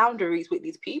had boundaries with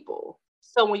these people.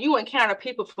 So when you encounter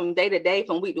people from day to day,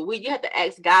 from week to week, you have to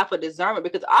ask God for discernment,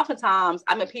 because oftentimes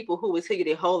I mean people who will tell you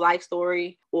their whole life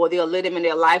story, or they'll let them in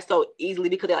their life so easily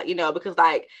because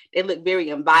they look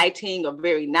very inviting or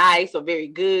very nice or very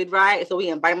good, right? So we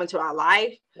invite them into our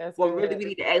life. Really we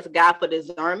need to ask God for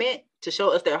discernment to show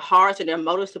us their hearts and their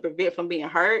motives to prevent from being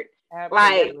hurt.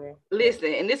 Absolutely.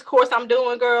 Listen, in this course I'm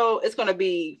doing, girl, it's going to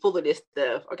be full of this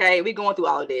stuff. Okay. We're going through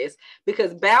all of this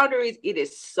because boundaries,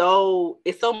 it's so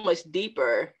much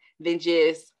deeper than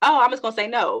just, I'm just going to say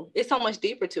no. It's so much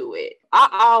deeper to it.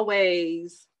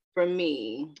 For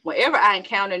me, whenever I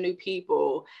encounter new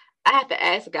people, I have to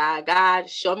ask God,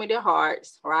 show me their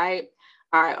hearts, right?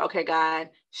 All right, okay, God,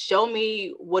 show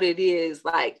me what it is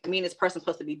me and this person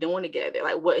supposed to be doing together.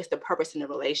 What is the purpose in the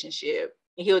relationship?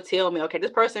 And he'll tell me, okay,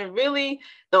 this person really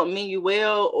don't mean you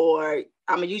well, or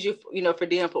I'm gonna use you, for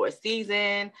them for a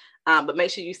season. But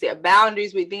make sure you set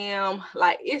boundaries with them.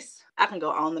 I can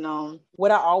go on and on.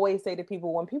 What I always say to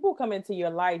people, when people come into your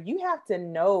life, you have to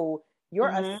know your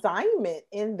assignment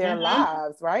in their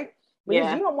lives, right?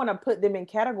 Because you don't want to put them in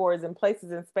categories and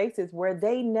places and spaces where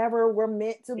they never were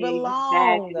meant to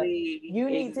belong. Exactly. You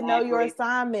need to know your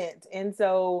assignment. And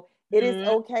so it is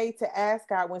okay to ask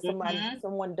God when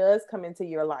someone does come into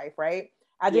your life, right?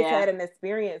 I just had an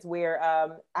experience where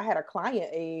I had a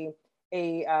client,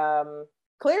 a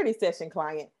clarity session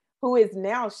client, who is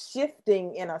now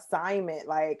shifting in assignment.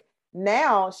 Like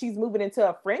now she's moving into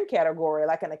a friend category,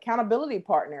 like an accountability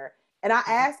partner. And I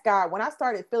asked God, when I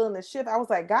started feeling the shift, I was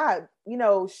like, God,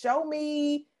 show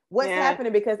me what's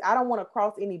happening, because I don't want to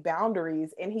cross any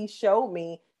boundaries. And he showed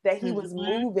me that he was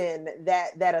moving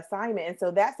that assignment. And so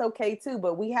that's okay too.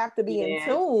 But we have to be in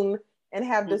tune and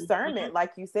have discernment,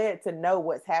 like you said, to know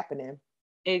what's happening.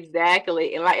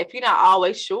 Exactly. And like, if you're not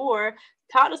always sure,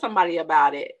 talk to somebody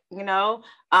about it.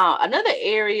 Another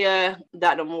area,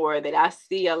 Dr. Moore, that I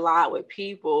see a lot with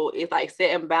people is like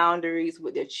setting boundaries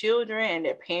with their children and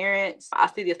their parents. I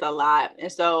see this a lot.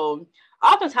 And so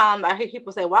oftentimes I hear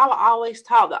people say, well, I will always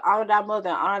talk to honor thy mother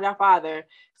and honor thy father.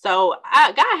 So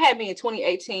God had me in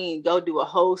 2018 go do a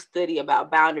whole study about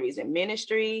boundaries in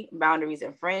ministry, boundaries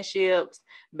in friendships,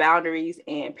 boundaries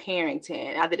in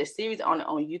parenting. I did a series on it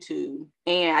on YouTube,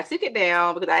 and I took it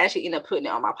down because I actually ended up putting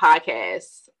it on my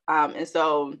podcast. And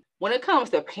so when it comes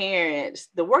to parents,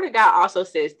 the word of God also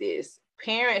says this: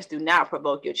 parents, do not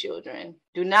provoke your children.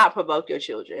 Do not provoke your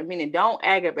children. Meaning, don't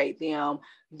aggravate them.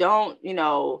 Don't,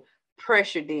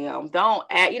 pressure them.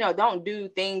 Don't do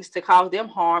things to cause them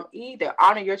harm either.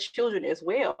 Honor your children as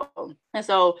well. And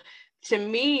so to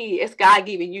me, it's God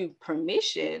giving you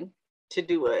permission to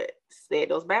do it. Set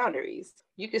those boundaries.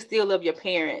 You can still love your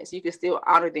parents. You can still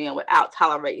honor them without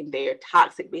tolerating their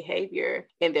toxic behavior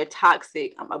and their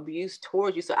toxic abuse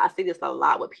towards you. So I see this a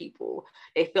lot with people.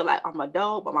 They feel like I'm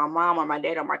adult, but my mom or my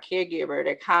dad or my caregiver,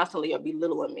 they're constantly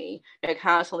belittling me. They're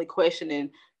constantly questioning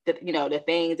the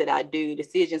things that I do,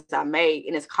 decisions I make,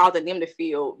 and it's causing them to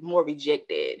feel more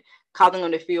rejected, causing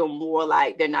them to feel more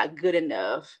like they're not good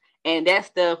enough. And that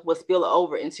stuff will spill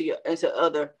over into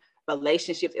other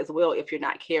relationships as well if you're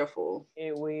not careful.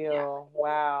 It will. Yeah.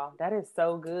 Wow, that is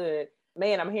so good.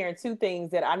 Man, I'm hearing two things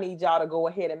that I need y'all to go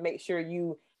ahead and make sure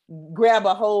you grab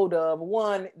a hold of.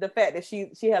 One, the fact that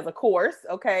she has a course.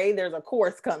 Okay, there's a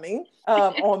course coming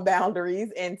on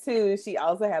boundaries. And two, she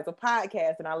also has a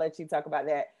podcast, and I'll let you talk about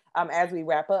that as we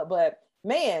wrap up. But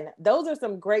man, those are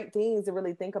some great things to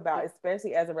really think about,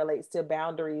 especially as it relates to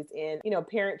boundaries in,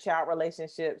 parent-child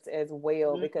relationships as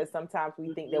well, because sometimes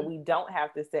we think that we don't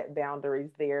have to set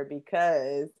boundaries there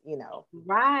because,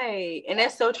 Right. And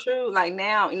that's so true. Like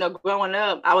now, growing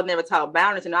up, I was never taught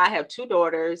boundaries. I have two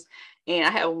daughters, and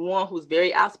I have one who's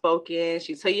very outspoken.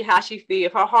 She'll tell you how she feels.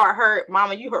 If her heart hurt,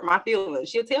 Mama, you hurt my feelings.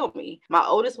 She'll tell me. My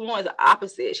oldest one is the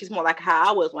opposite. She's more like how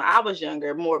I was when I was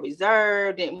younger, more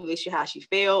reserved, didn't really show how she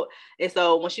felt. And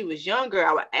so when she was younger,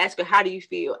 I would ask her, how do you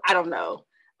feel? I don't know.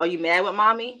 Are you mad with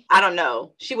Mommy? I don't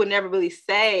know. She would never really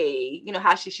say,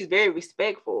 how she's very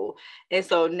respectful. And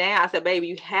so now I said, baby,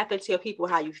 you have to tell people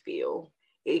how you feel.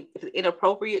 If it's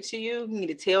inappropriate to you, you need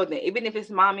to tell them, even if it's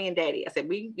Mommy and Daddy. I said,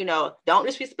 don't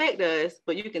disrespect us,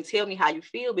 but you can tell me how you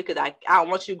feel, because I don't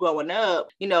want you growing up,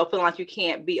 feeling like you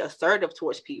can't be assertive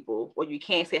towards people, or you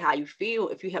can't say how you feel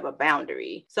if you have a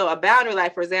boundary. So a boundary,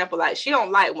 like, for example, like, she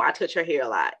don't like when I touch her hair a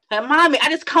lot. And Mommy, I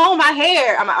just comb my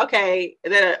hair. I'm like, okay,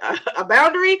 is that a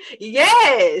boundary?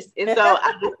 Yes. And so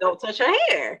I just don't touch her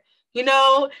hair.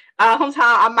 Sometimes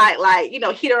I might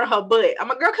hit her in her butt. I'm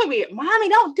like, girl, come here. Mommy,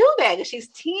 don't do that. Because she's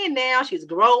 10 now. She's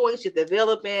growing. She's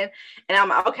developing. And I'm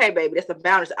like, okay, baby, that's a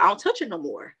boundary. So I don't touch her no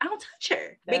more. I don't touch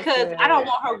her. Because I don't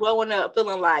want her growing up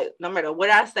feeling like no matter what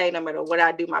I say, no matter what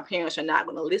I do, my parents are not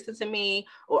going to listen to me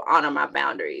or honor my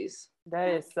boundaries. That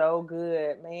is so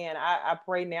good, man. I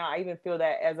pray now. I even feel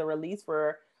that as a release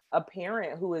for a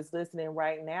parent who is listening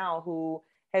right now, who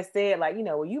has said, like,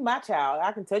 well, you my child.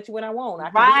 I can touch you when I want. I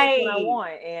can do this when I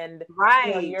want. And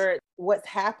what's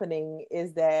happening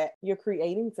is that you're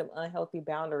creating some unhealthy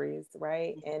boundaries,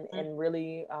 right? And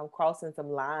really crossing some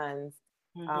lines,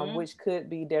 which could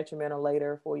be detrimental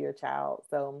later for your child.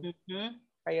 So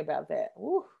pray about that.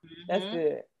 Woo, that's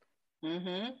good.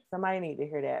 Somebody need to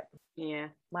hear that. Yeah.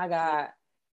 My God.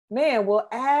 Man, well,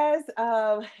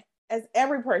 as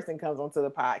every person comes onto the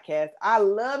podcast, I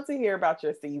love to hear about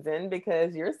your season,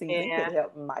 because your season could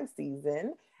help my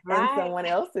season and someone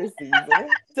else's season.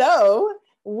 So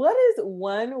what is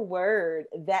one word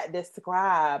that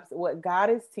describes what God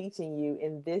is teaching you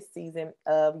in this season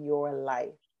of your life?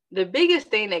 The biggest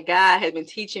thing that God has been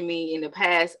teaching me in the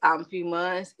past few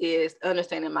months is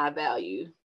understanding my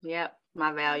value. Yep.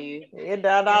 My value. And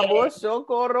a lot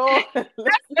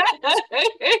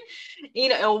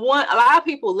of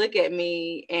people look at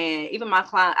me, and even my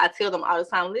client, I tell them all the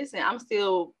time, listen, I'm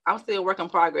still work in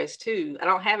progress too. I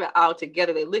don't have it all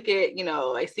together. They look at,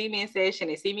 they see me in session,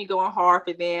 they see me going hard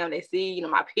for them, they see,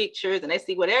 my pictures, and they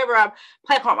see whatever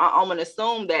platform I'm going to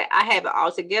assume that I have it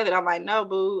all together. And I'm like, no,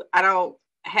 boo, I don't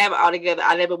have it all together.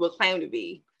 I never would claim to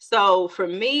be. So for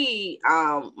me,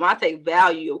 when I take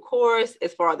value, of course,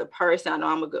 as far as the person, I know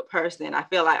I'm a good person. I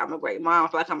feel like I'm a great mom. I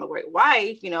feel like I'm a great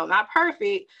wife, not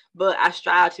perfect, but I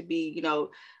strive to be,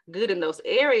 good in those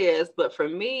areas. But for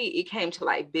me, it came to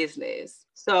like business.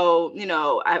 So,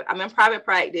 I'm in private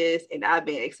practice and I've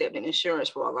been accepting insurance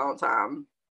for a long time.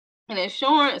 And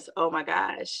insurance, oh my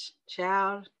gosh,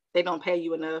 child, they don't pay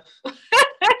you enough.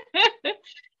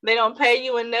 They don't pay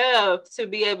you enough to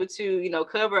be able to,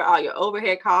 cover all your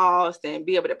overhead costs and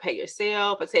be able to pay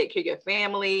yourself or take care of your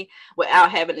family without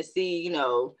having to see,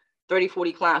 30,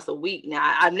 40 clients a week.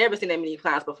 Now, I've never seen that many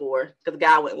clients before because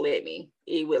God wouldn't let me.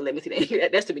 He wouldn't let me see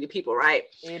that. That's too many people, right?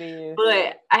 It is.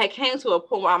 But I came to a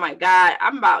point where, oh my God,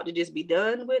 I'm about to just be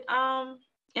done with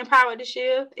Empower the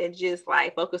Shift and just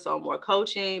like focus on more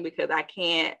coaching because I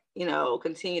can't,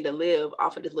 continue to live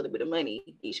off of this little bit of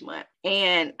money each month.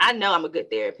 And I know I'm a good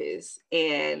therapist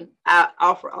and I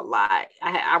offer a lot.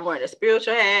 I'm wearing a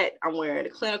spiritual hat. I'm wearing a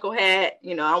clinical hat.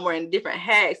 I'm wearing different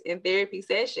hats in therapy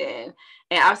session.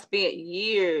 And I've spent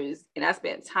years and I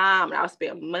spent time and I've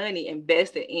spent money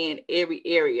investing in every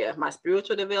area, my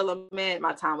spiritual development,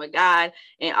 my time with God,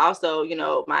 and also,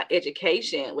 my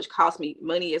education, which cost me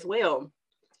money as well.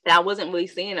 And I wasn't really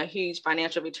seeing a huge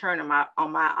financial return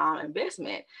on my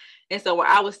investment. And so when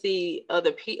I would see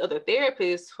other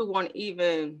therapists who weren't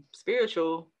even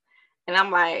spiritual, and I'm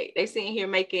like, they sitting here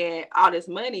making all this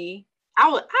money,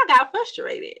 I got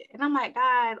frustrated. And I'm like,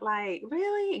 God, like,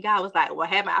 really? And God was like, well,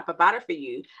 haven't I provided for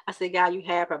you? I said, God, you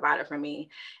have provided for me.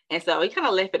 And so he kind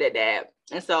of left it at that.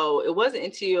 And so it wasn't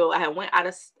until I had went out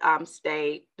of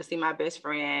state to see my best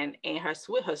friend and her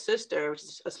sister, which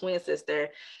is a twin sister.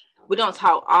 We don't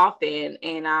talk often,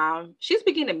 and she's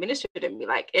beginning to minister to me,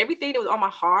 like everything that was on my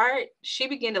heart. She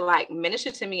began to like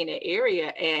minister to me in that area,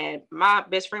 and my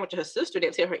best friend, which is her sister,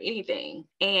 didn't tell her anything.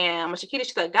 And Shakita,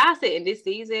 she's like, God said in this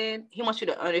season, He wants you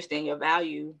to understand your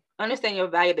value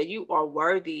that you are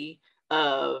worthy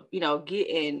of,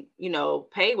 getting,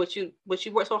 paid what you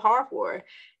worked so hard for.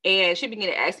 And she began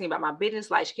to ask me about my business,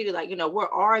 like, Shakita, like, where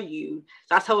are you?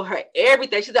 So I told her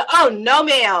everything. She said, oh, no,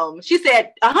 ma'am. She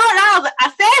said, $100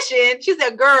 a session. She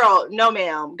said, girl, no,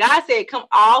 ma'am. God said, come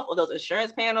off of those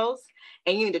insurance panels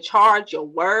and you need to charge your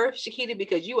worth, Shakita,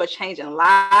 because you are changing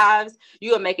lives.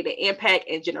 You are making an impact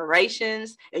in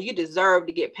generations, and you deserve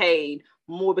to get paid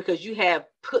more because you have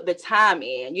put the time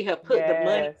in. You have put the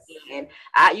money in.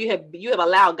 You have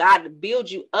allowed God to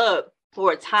build you up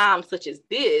for a time such as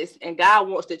this, and God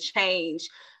wants to change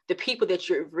the people that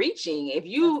you're reaching. If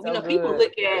people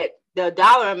look at the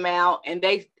dollar amount and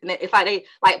it's like they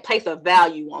like place a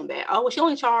value on that. Oh, well, she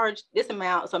only charged this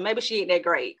amount, so maybe she ain't that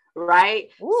great, right?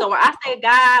 Ooh. So when I say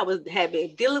God had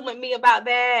been dealing with me about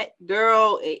that,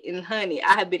 girl and honey,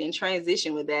 I have been in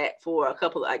transition with that for a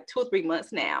couple of like 2 or 3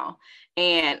 months now,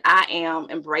 and I am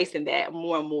embracing that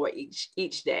more and more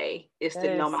each day. Is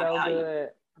to know my value. Good.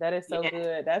 That is so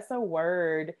good. That's a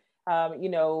word,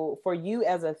 for you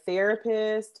as a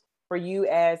therapist, for you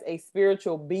as a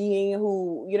spiritual being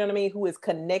who, who is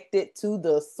connected to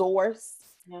the source.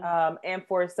 Yeah. And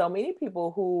for so many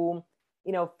people who,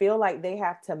 feel like they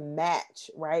have to match,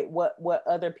 right, what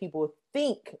other people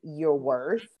think you're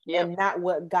worth, and not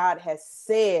what God has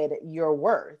said you're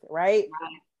worth, right?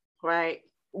 Right.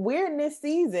 We're in this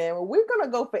season, we're going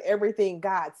to go for everything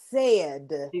God said.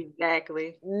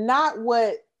 Exactly. Not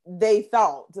what they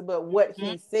thought, but what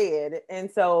He said.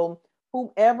 And so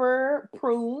whoever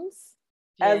prunes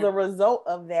as a result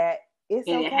of that, it's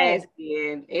okay.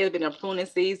 It has been a pruning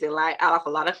season. Like I lost a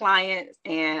lot of clients,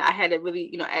 and I had to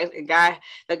really, ask the guy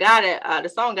that the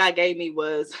song God gave me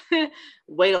was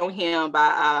 "Wait on Him"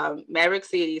 by Maverick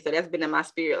City. So that's been in my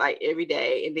spirit like every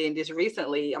day. And then just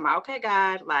recently, I'm like, okay,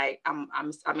 God, like I'm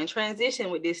in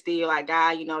transition with this still. Like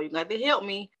God, you're gonna have to help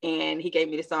me. And He gave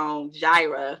me the song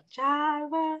Jireh,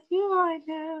 you are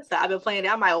enough. So I've been playing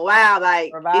that. I'm like, wow,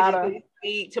 like it really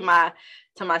speak to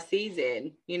my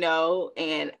season,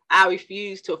 and I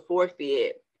refuse to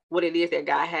forfeit what it is that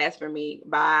God has for me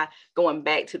by going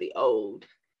back to the old.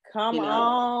 Come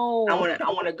on. I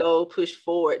want to go push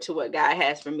forward to what God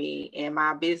has for me in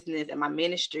my business and my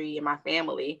ministry and my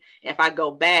family. And if I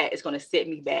go back, it's going to set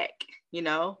me back,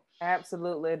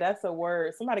 Absolutely. That's a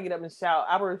word. Somebody get up and shout,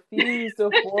 I refuse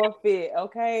to forfeit.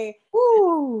 Okay.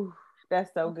 Woo.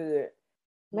 That's so good.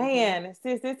 Man,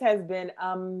 sis, this has been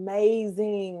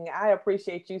amazing. I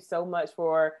appreciate you so much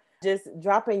for just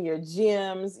dropping your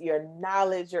gems, your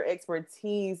knowledge, your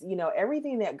expertise,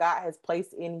 everything that God has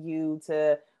placed in you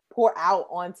to pour out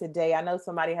on today. I know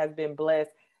somebody has been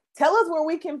blessed. Tell us where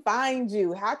we can find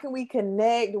you. How can we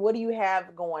connect? What do you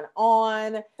have going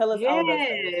on? Tell us all those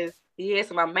things. Yeah,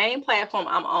 so my main platform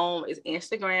I'm on is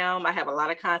Instagram. I have a lot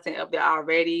of content up there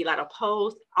already, a lot of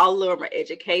posts. All of them are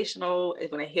educational. It's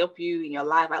going to help you in your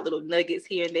life, like little nuggets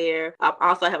here and there. I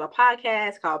also have a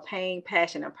podcast called Pain,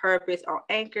 Passion, and Purpose on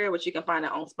Anchor, which you can find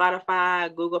it on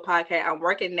Spotify, Google Podcast. I'm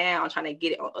working now on trying to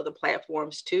get it on other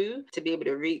platforms too, to be able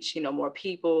to reach, more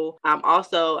people. I'm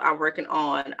working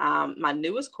on my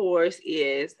newest course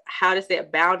is How to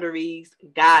Set Boundaries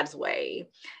God's Way.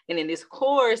 And in this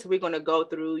course, we're going to go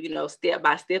through, step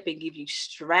by step and give you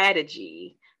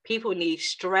strategy. People need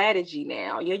strategy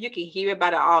now. You can hear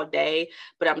about it all day,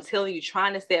 but I'm telling you,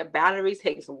 trying to set boundaries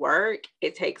takes work,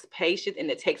 it takes patience,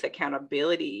 and it takes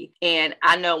accountability. And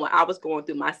I know when I was going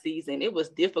through my season, it was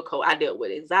difficult. I dealt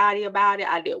with anxiety about it.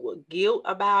 I dealt with guilt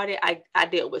about it. I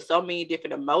dealt with so many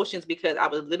different emotions because I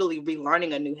was literally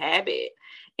relearning a new habit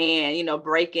and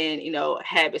breaking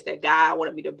habits that God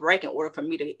wanted me to break in order for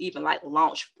me to even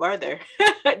launch further,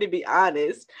 to be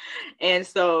honest. And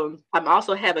so I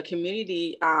also have a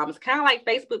community. It's kind of like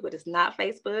Facebook, but it's not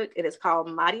Facebook. And it's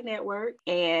called Mighty Network.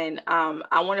 And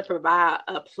I want to provide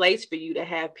a place for you to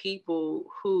have people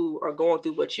who are going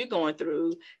through what you're going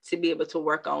through to be able to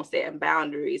work on setting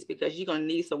boundaries, because you're going to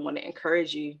need someone to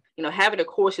encourage you. Having a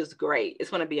course is great. It's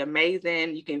going to be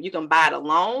amazing. You can buy it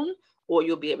alone, or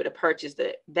you'll be able to purchase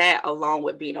that along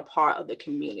with being a part of the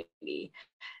community.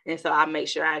 And so I make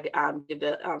sure I give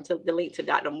the link to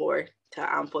Dr. Moore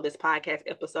for this podcast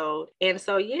episode. And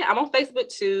so, yeah, I'm on Facebook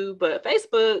too, but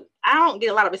Facebook, I don't get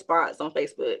a lot of response on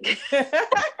Facebook.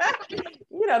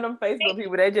 Them Facebook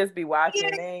people, they just be watching.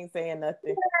 They ain't saying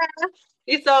nothing.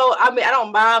 And so, I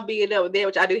don't mind being up there,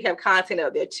 which I do have content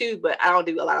up there too, but I don't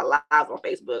do a lot of lives on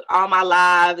Facebook. All my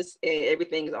lives and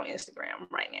everything is on Instagram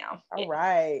right now. All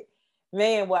right.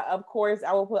 Man, well, of course,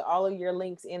 I will put all of your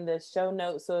links in the show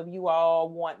notes. So if you all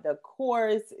want the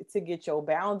course to get your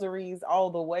boundaries all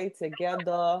the way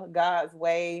together, God's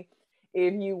way,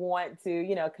 if you want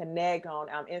to, connect on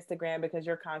Instagram, because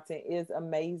your content is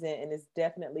amazing and it's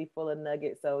definitely full of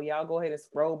nuggets. So y'all go ahead and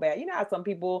scroll back. You know how some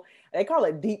people, they call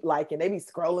it deep liking. They be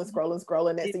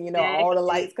scrolling. Next thing you know, all the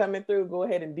lights coming through. Go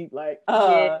ahead and deep like.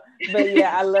 But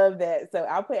yeah, I love that. So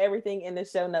I'll put everything in the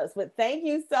show notes. But thank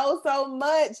you so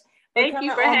much. Thank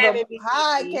you for having me.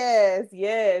 Podcast.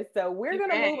 Yes. So we're going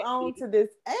to move on to this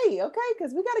A, okay?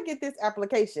 Because we got to get this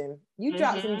application. You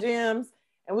dropped some gems,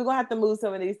 and we're going to have to move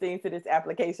some of these things to this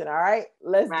application, all right?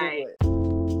 Let's do it.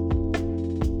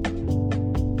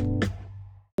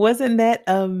 Wasn't that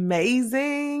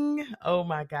amazing? Oh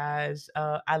my gosh.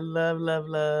 I love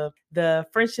the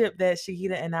friendship that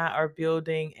Shakita and I are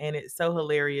building. And it's so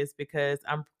hilarious because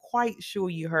I'm quite sure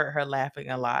you heard her laughing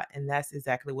a lot. And that's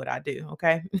exactly what I do.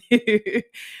 Okay.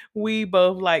 We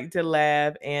both like to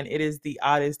laugh, and it is the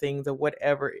oddest things or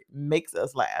whatever makes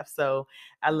us laugh. So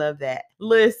I love that.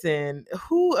 Listen,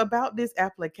 who about this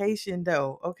application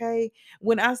though? Okay.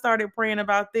 When I started praying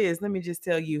about this, let me just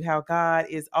tell you how God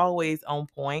is always on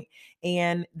point.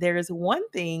 And there's one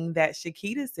thing that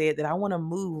Shakita said that I want to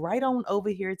move right on over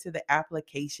here to the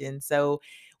application. So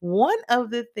one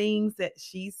of the things that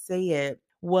she said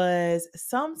was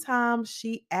sometimes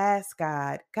she asked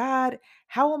God,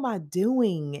 how am I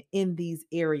doing in these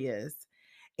areas?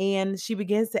 And she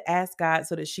begins to ask God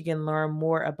so that she can learn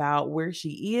more about where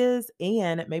she is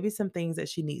and maybe some things that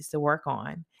she needs to work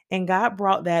on. And God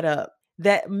brought that up,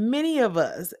 that many of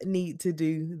us need to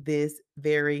do this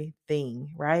very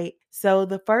thing, right? So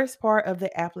the first part of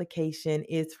the application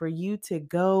is for you to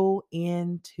go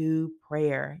into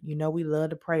prayer. We love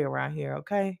to pray around here,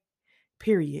 okay?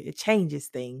 Period. It changes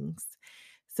things.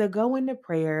 So go into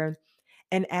prayer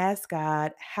and ask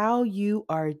God how you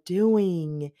are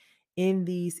doing in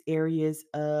these areas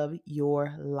of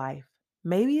your life.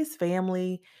 Maybe it's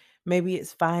family, maybe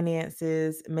it's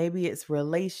finances, maybe it's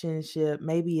relationship,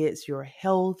 maybe it's your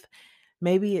health,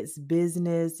 maybe it's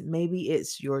business, maybe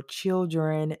it's your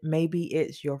children, maybe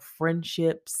it's your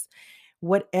friendships.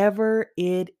 Whatever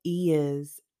it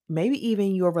is, maybe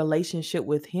even your relationship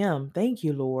with Him. Thank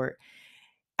you, Lord.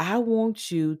 I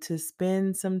want you to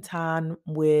spend some time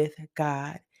with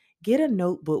God. Get a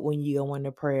notebook when you go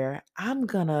into prayer. I'm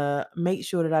going to make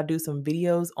sure that I do some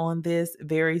videos on this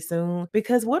very soon,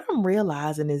 because what I'm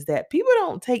realizing is that people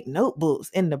don't take notebooks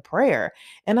into prayer.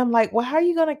 And I'm like, well, how are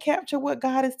you going to capture what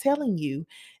God is telling you?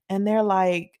 And they're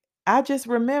like, I just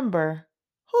remember.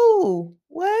 Who?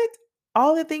 What?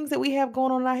 All the things that we have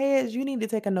going on in our heads, you need to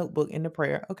take a notebook into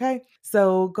prayer, okay?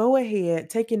 So go ahead,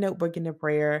 take your notebook into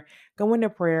prayer, go into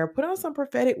prayer, put on some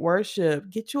prophetic worship,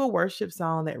 get you a worship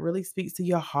song that really speaks to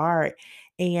your heart,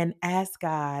 and ask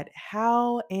God,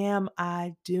 how am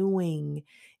I doing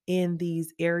in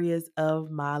these areas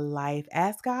of my life.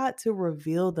 Ask God to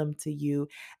reveal them to you.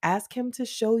 Ask Him to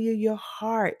show you your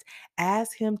heart.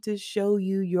 Ask Him to show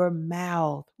you your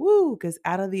mouth. Woo, because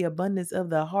out of the abundance of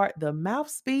the heart, the mouth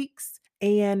speaks.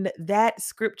 And that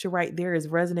scripture right there is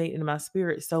resonating in my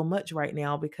spirit so much right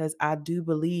now because I do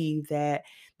believe that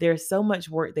there's so much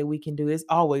work that we can do. There's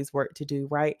always work to do,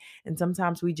 right? And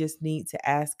sometimes we just need to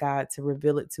ask God to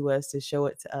reveal it to us, to show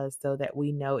it to us so that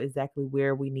we know exactly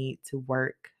where we need to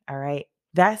work. All right.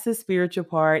 That's the spiritual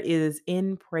part. It is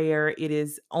in prayer. It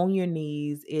is on your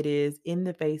knees. It is in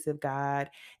the face of God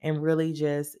and really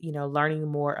just, learning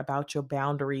more about your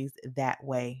boundaries that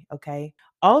way. Okay.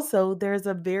 Also, there's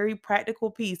a very practical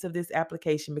piece of this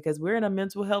application because we're in a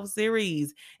mental health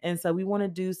series. And so we want to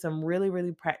do some really,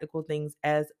 really practical things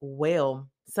as well.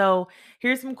 So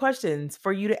here's some questions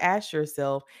for you to ask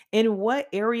yourself. In what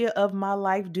area of my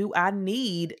life do I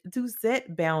need to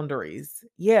set boundaries?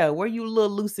 Yeah, where you a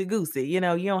little loosey goosey, you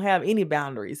don't have any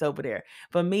boundaries over there.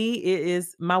 For me, it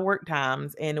is my work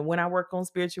times. And when I work on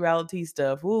spirituality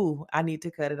stuff, I need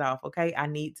to cut it off. Okay. I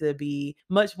need to be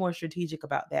much more strategic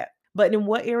about that. But in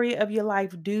what area of your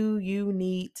life do you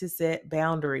need to set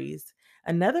boundaries?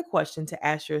 Another question to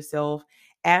ask yourself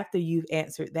after you've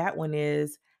answered that one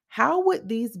is, how would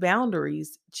these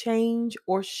boundaries change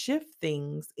or shift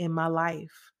things in my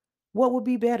life? What would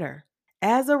be better?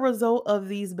 As a result of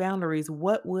these boundaries,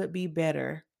 what would be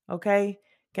better? Okay.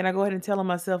 Can I go ahead and tell on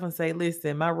myself and say,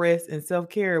 listen, my rest and self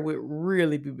care would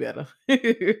really be better?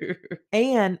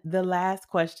 And the last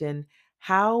question,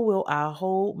 how will I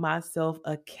hold myself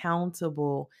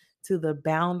accountable to the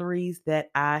boundaries that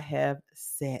I have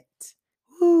set?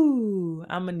 I'm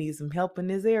gonna need some help in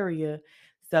this area.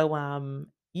 So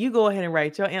you go ahead and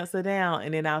write your answer down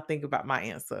and then I'll think about my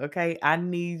answer, okay? I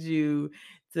need you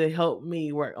to help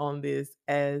me work on this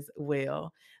as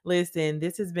well. Listen,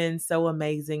 this has been so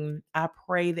amazing. I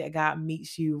pray that God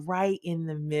meets you right in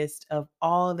the midst of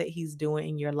all that He's doing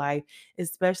in your life,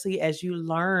 especially as you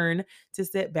learn to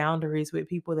set boundaries with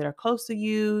people that are close to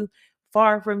you,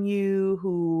 far from you,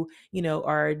 who,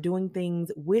 are doing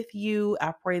things with you.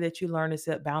 I pray that you learn to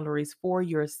set boundaries for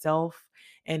yourself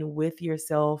and with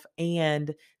yourself,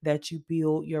 and that you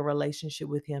build your relationship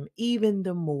with Him even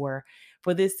the more.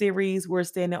 For this series, we're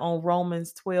standing on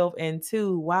Romans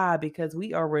 12:2. Why? Because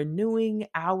we are renewing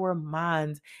our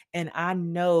minds. And I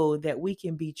know that we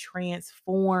can be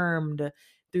transformed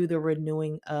through the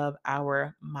renewing of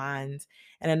our minds.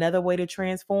 And another way to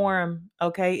transform,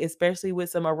 okay, especially with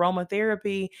some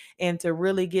aromatherapy and to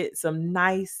really get some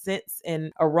nice scents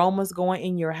and aromas going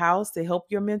in your house to help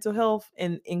your mental health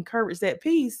and encourage that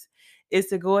peace, is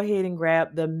to go ahead and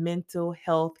grab the mental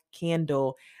health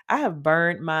candle. I have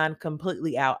burned mine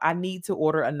completely out. I need to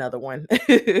order another one.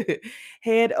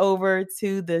 Head over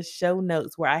to the show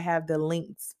notes where I have the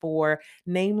links for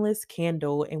Nameless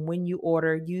Candle. And when you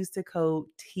order, use the code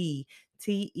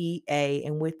TEA.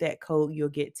 And with that code, you'll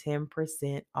get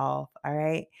 10% off. All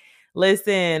right.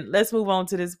 Listen, let's move on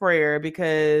to this prayer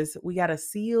because we got to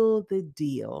seal the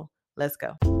deal. Let's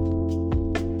go.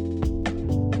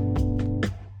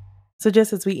 So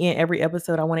just as we end every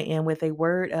episode, I want to end with a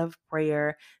word of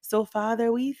prayer. So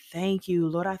Father, we thank you.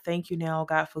 Lord, I thank you now,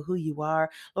 God, for who you are.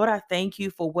 Lord, I thank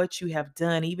you for what you have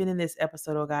done, even in this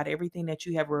episode, oh God, everything that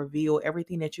you have revealed,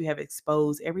 everything that you have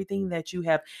exposed, everything that you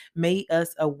have made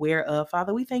us aware of.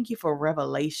 Father, we thank you for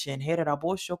revelation.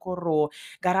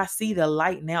 God, I see the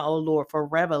light now, oh Lord, for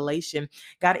revelation.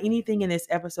 God, anything in this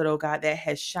episode, oh God, that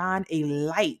has shined a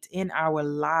light in our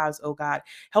lives, oh God,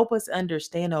 help us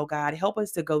understand, oh God. Help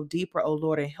us to go deeper, oh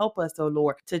Lord, and help us, oh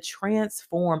Lord, to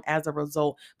transform as a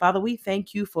result. Father, we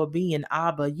thank you for being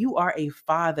Abba. You are a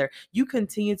father. You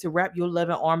continue to wrap your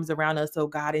loving arms around us, oh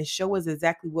God, and show us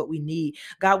exactly what we need.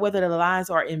 God, whether the lines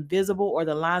are invisible or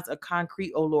the lines are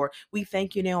concrete, oh Lord, we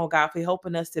thank you now, oh God, for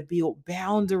helping us to build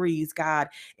boundaries, God,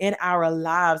 in our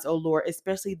lives, oh Lord,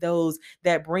 especially those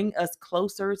that bring us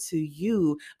closer to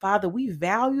you. Father, we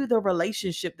value the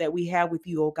relationship that we have with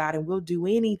you, oh God, and we'll do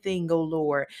anything, oh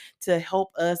Lord, to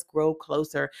help us grow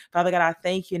closer. Father God, I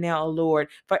thank you now, oh Lord,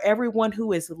 for everyone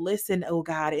who has listened, oh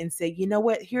God, and said, you know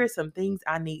what, here are some things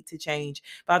I need to change.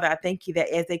 Father, I thank you that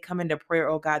as they come into prayer,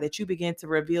 oh God, that you begin to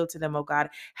reveal to them, oh God,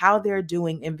 how they're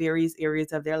doing in various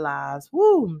areas of their lives.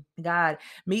 Woo! God,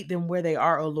 meet them where they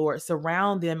are, oh Lord.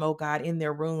 Surround them, oh God, in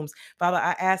their rooms. Father,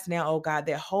 I ask now, oh God,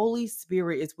 that Holy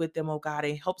Spirit is with them, oh God,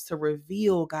 and helps to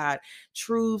reveal, God,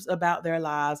 truths about their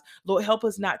lives. Lord, help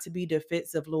us not to be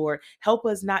defensive, Lord. Help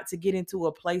us not to get into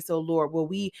a place, oh Lord, where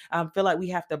we feel like we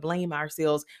have to blame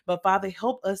ourselves. But Father,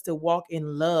 help us to walk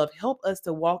in love. Help us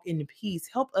to walk in peace.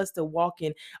 Help us to walk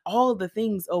in all the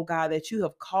things, oh God, that you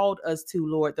have called us to,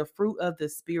 Lord, the fruit of the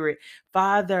Spirit.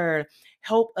 Father,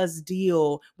 help us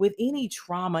deal with any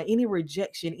trauma, any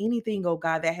rejection, anything, oh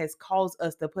God, that has caused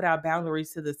us to put our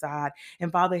boundaries to the side.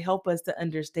 And Father, help us to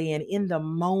understand in the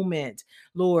moment,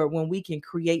 Lord, when we can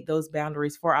create those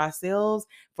boundaries for ourselves,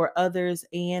 for others,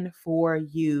 and for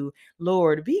you.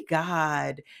 Lord, be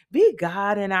God. Be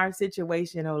God in our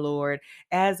situation, oh Lord,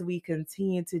 as we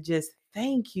continue to just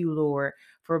thank you, Lord,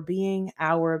 for being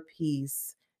our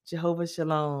peace. Jehovah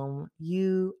Shalom,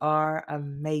 you are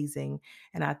amazing.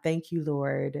 And I thank you,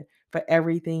 Lord, for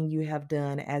everything you have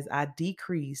done as I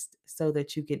decreased so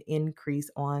that you can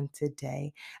increase on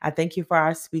today. I thank you for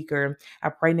our speaker. I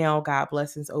pray now, God,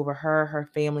 blessings over her, her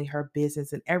family, her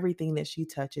business, and everything that she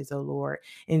touches, oh Lord.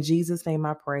 In Jesus' name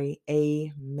I pray,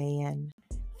 amen.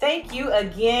 Thank you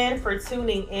again for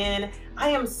tuning in. I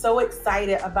am so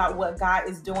excited about what God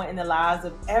is doing in the lives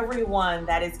of everyone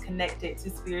that is connected to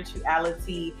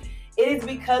spirituality. It is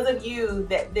because of you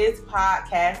that this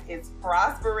podcast is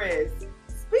prosperous.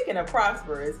 Speaking of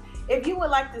prosperous, if you would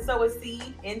like to sow a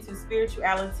seed into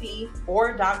spirituality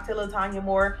or Dr. LaTanya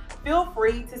Moore, feel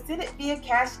free to send it via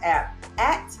Cash App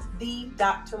at the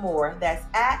Dr. Moore. That's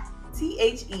at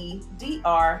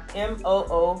THEDRMOORE.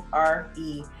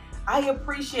 I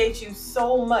appreciate you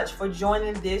so much for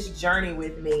joining this journey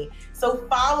with me. So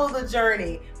follow the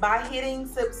journey by hitting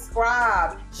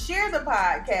subscribe, share the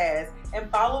podcast,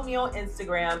 and follow me on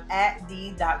Instagram at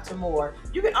the Dr. Moore.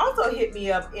 You can also hit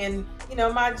me up in,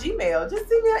 my Gmail. Just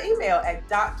send me an email at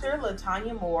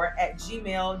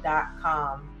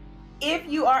drlatanyamore@gmail.com. If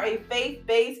you are a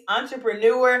faith-based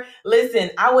entrepreneur,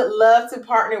 listen, I would love to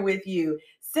partner with you.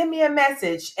 Send me a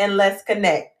message and let's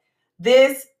connect.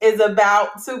 This is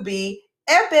about to be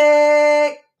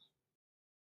epic.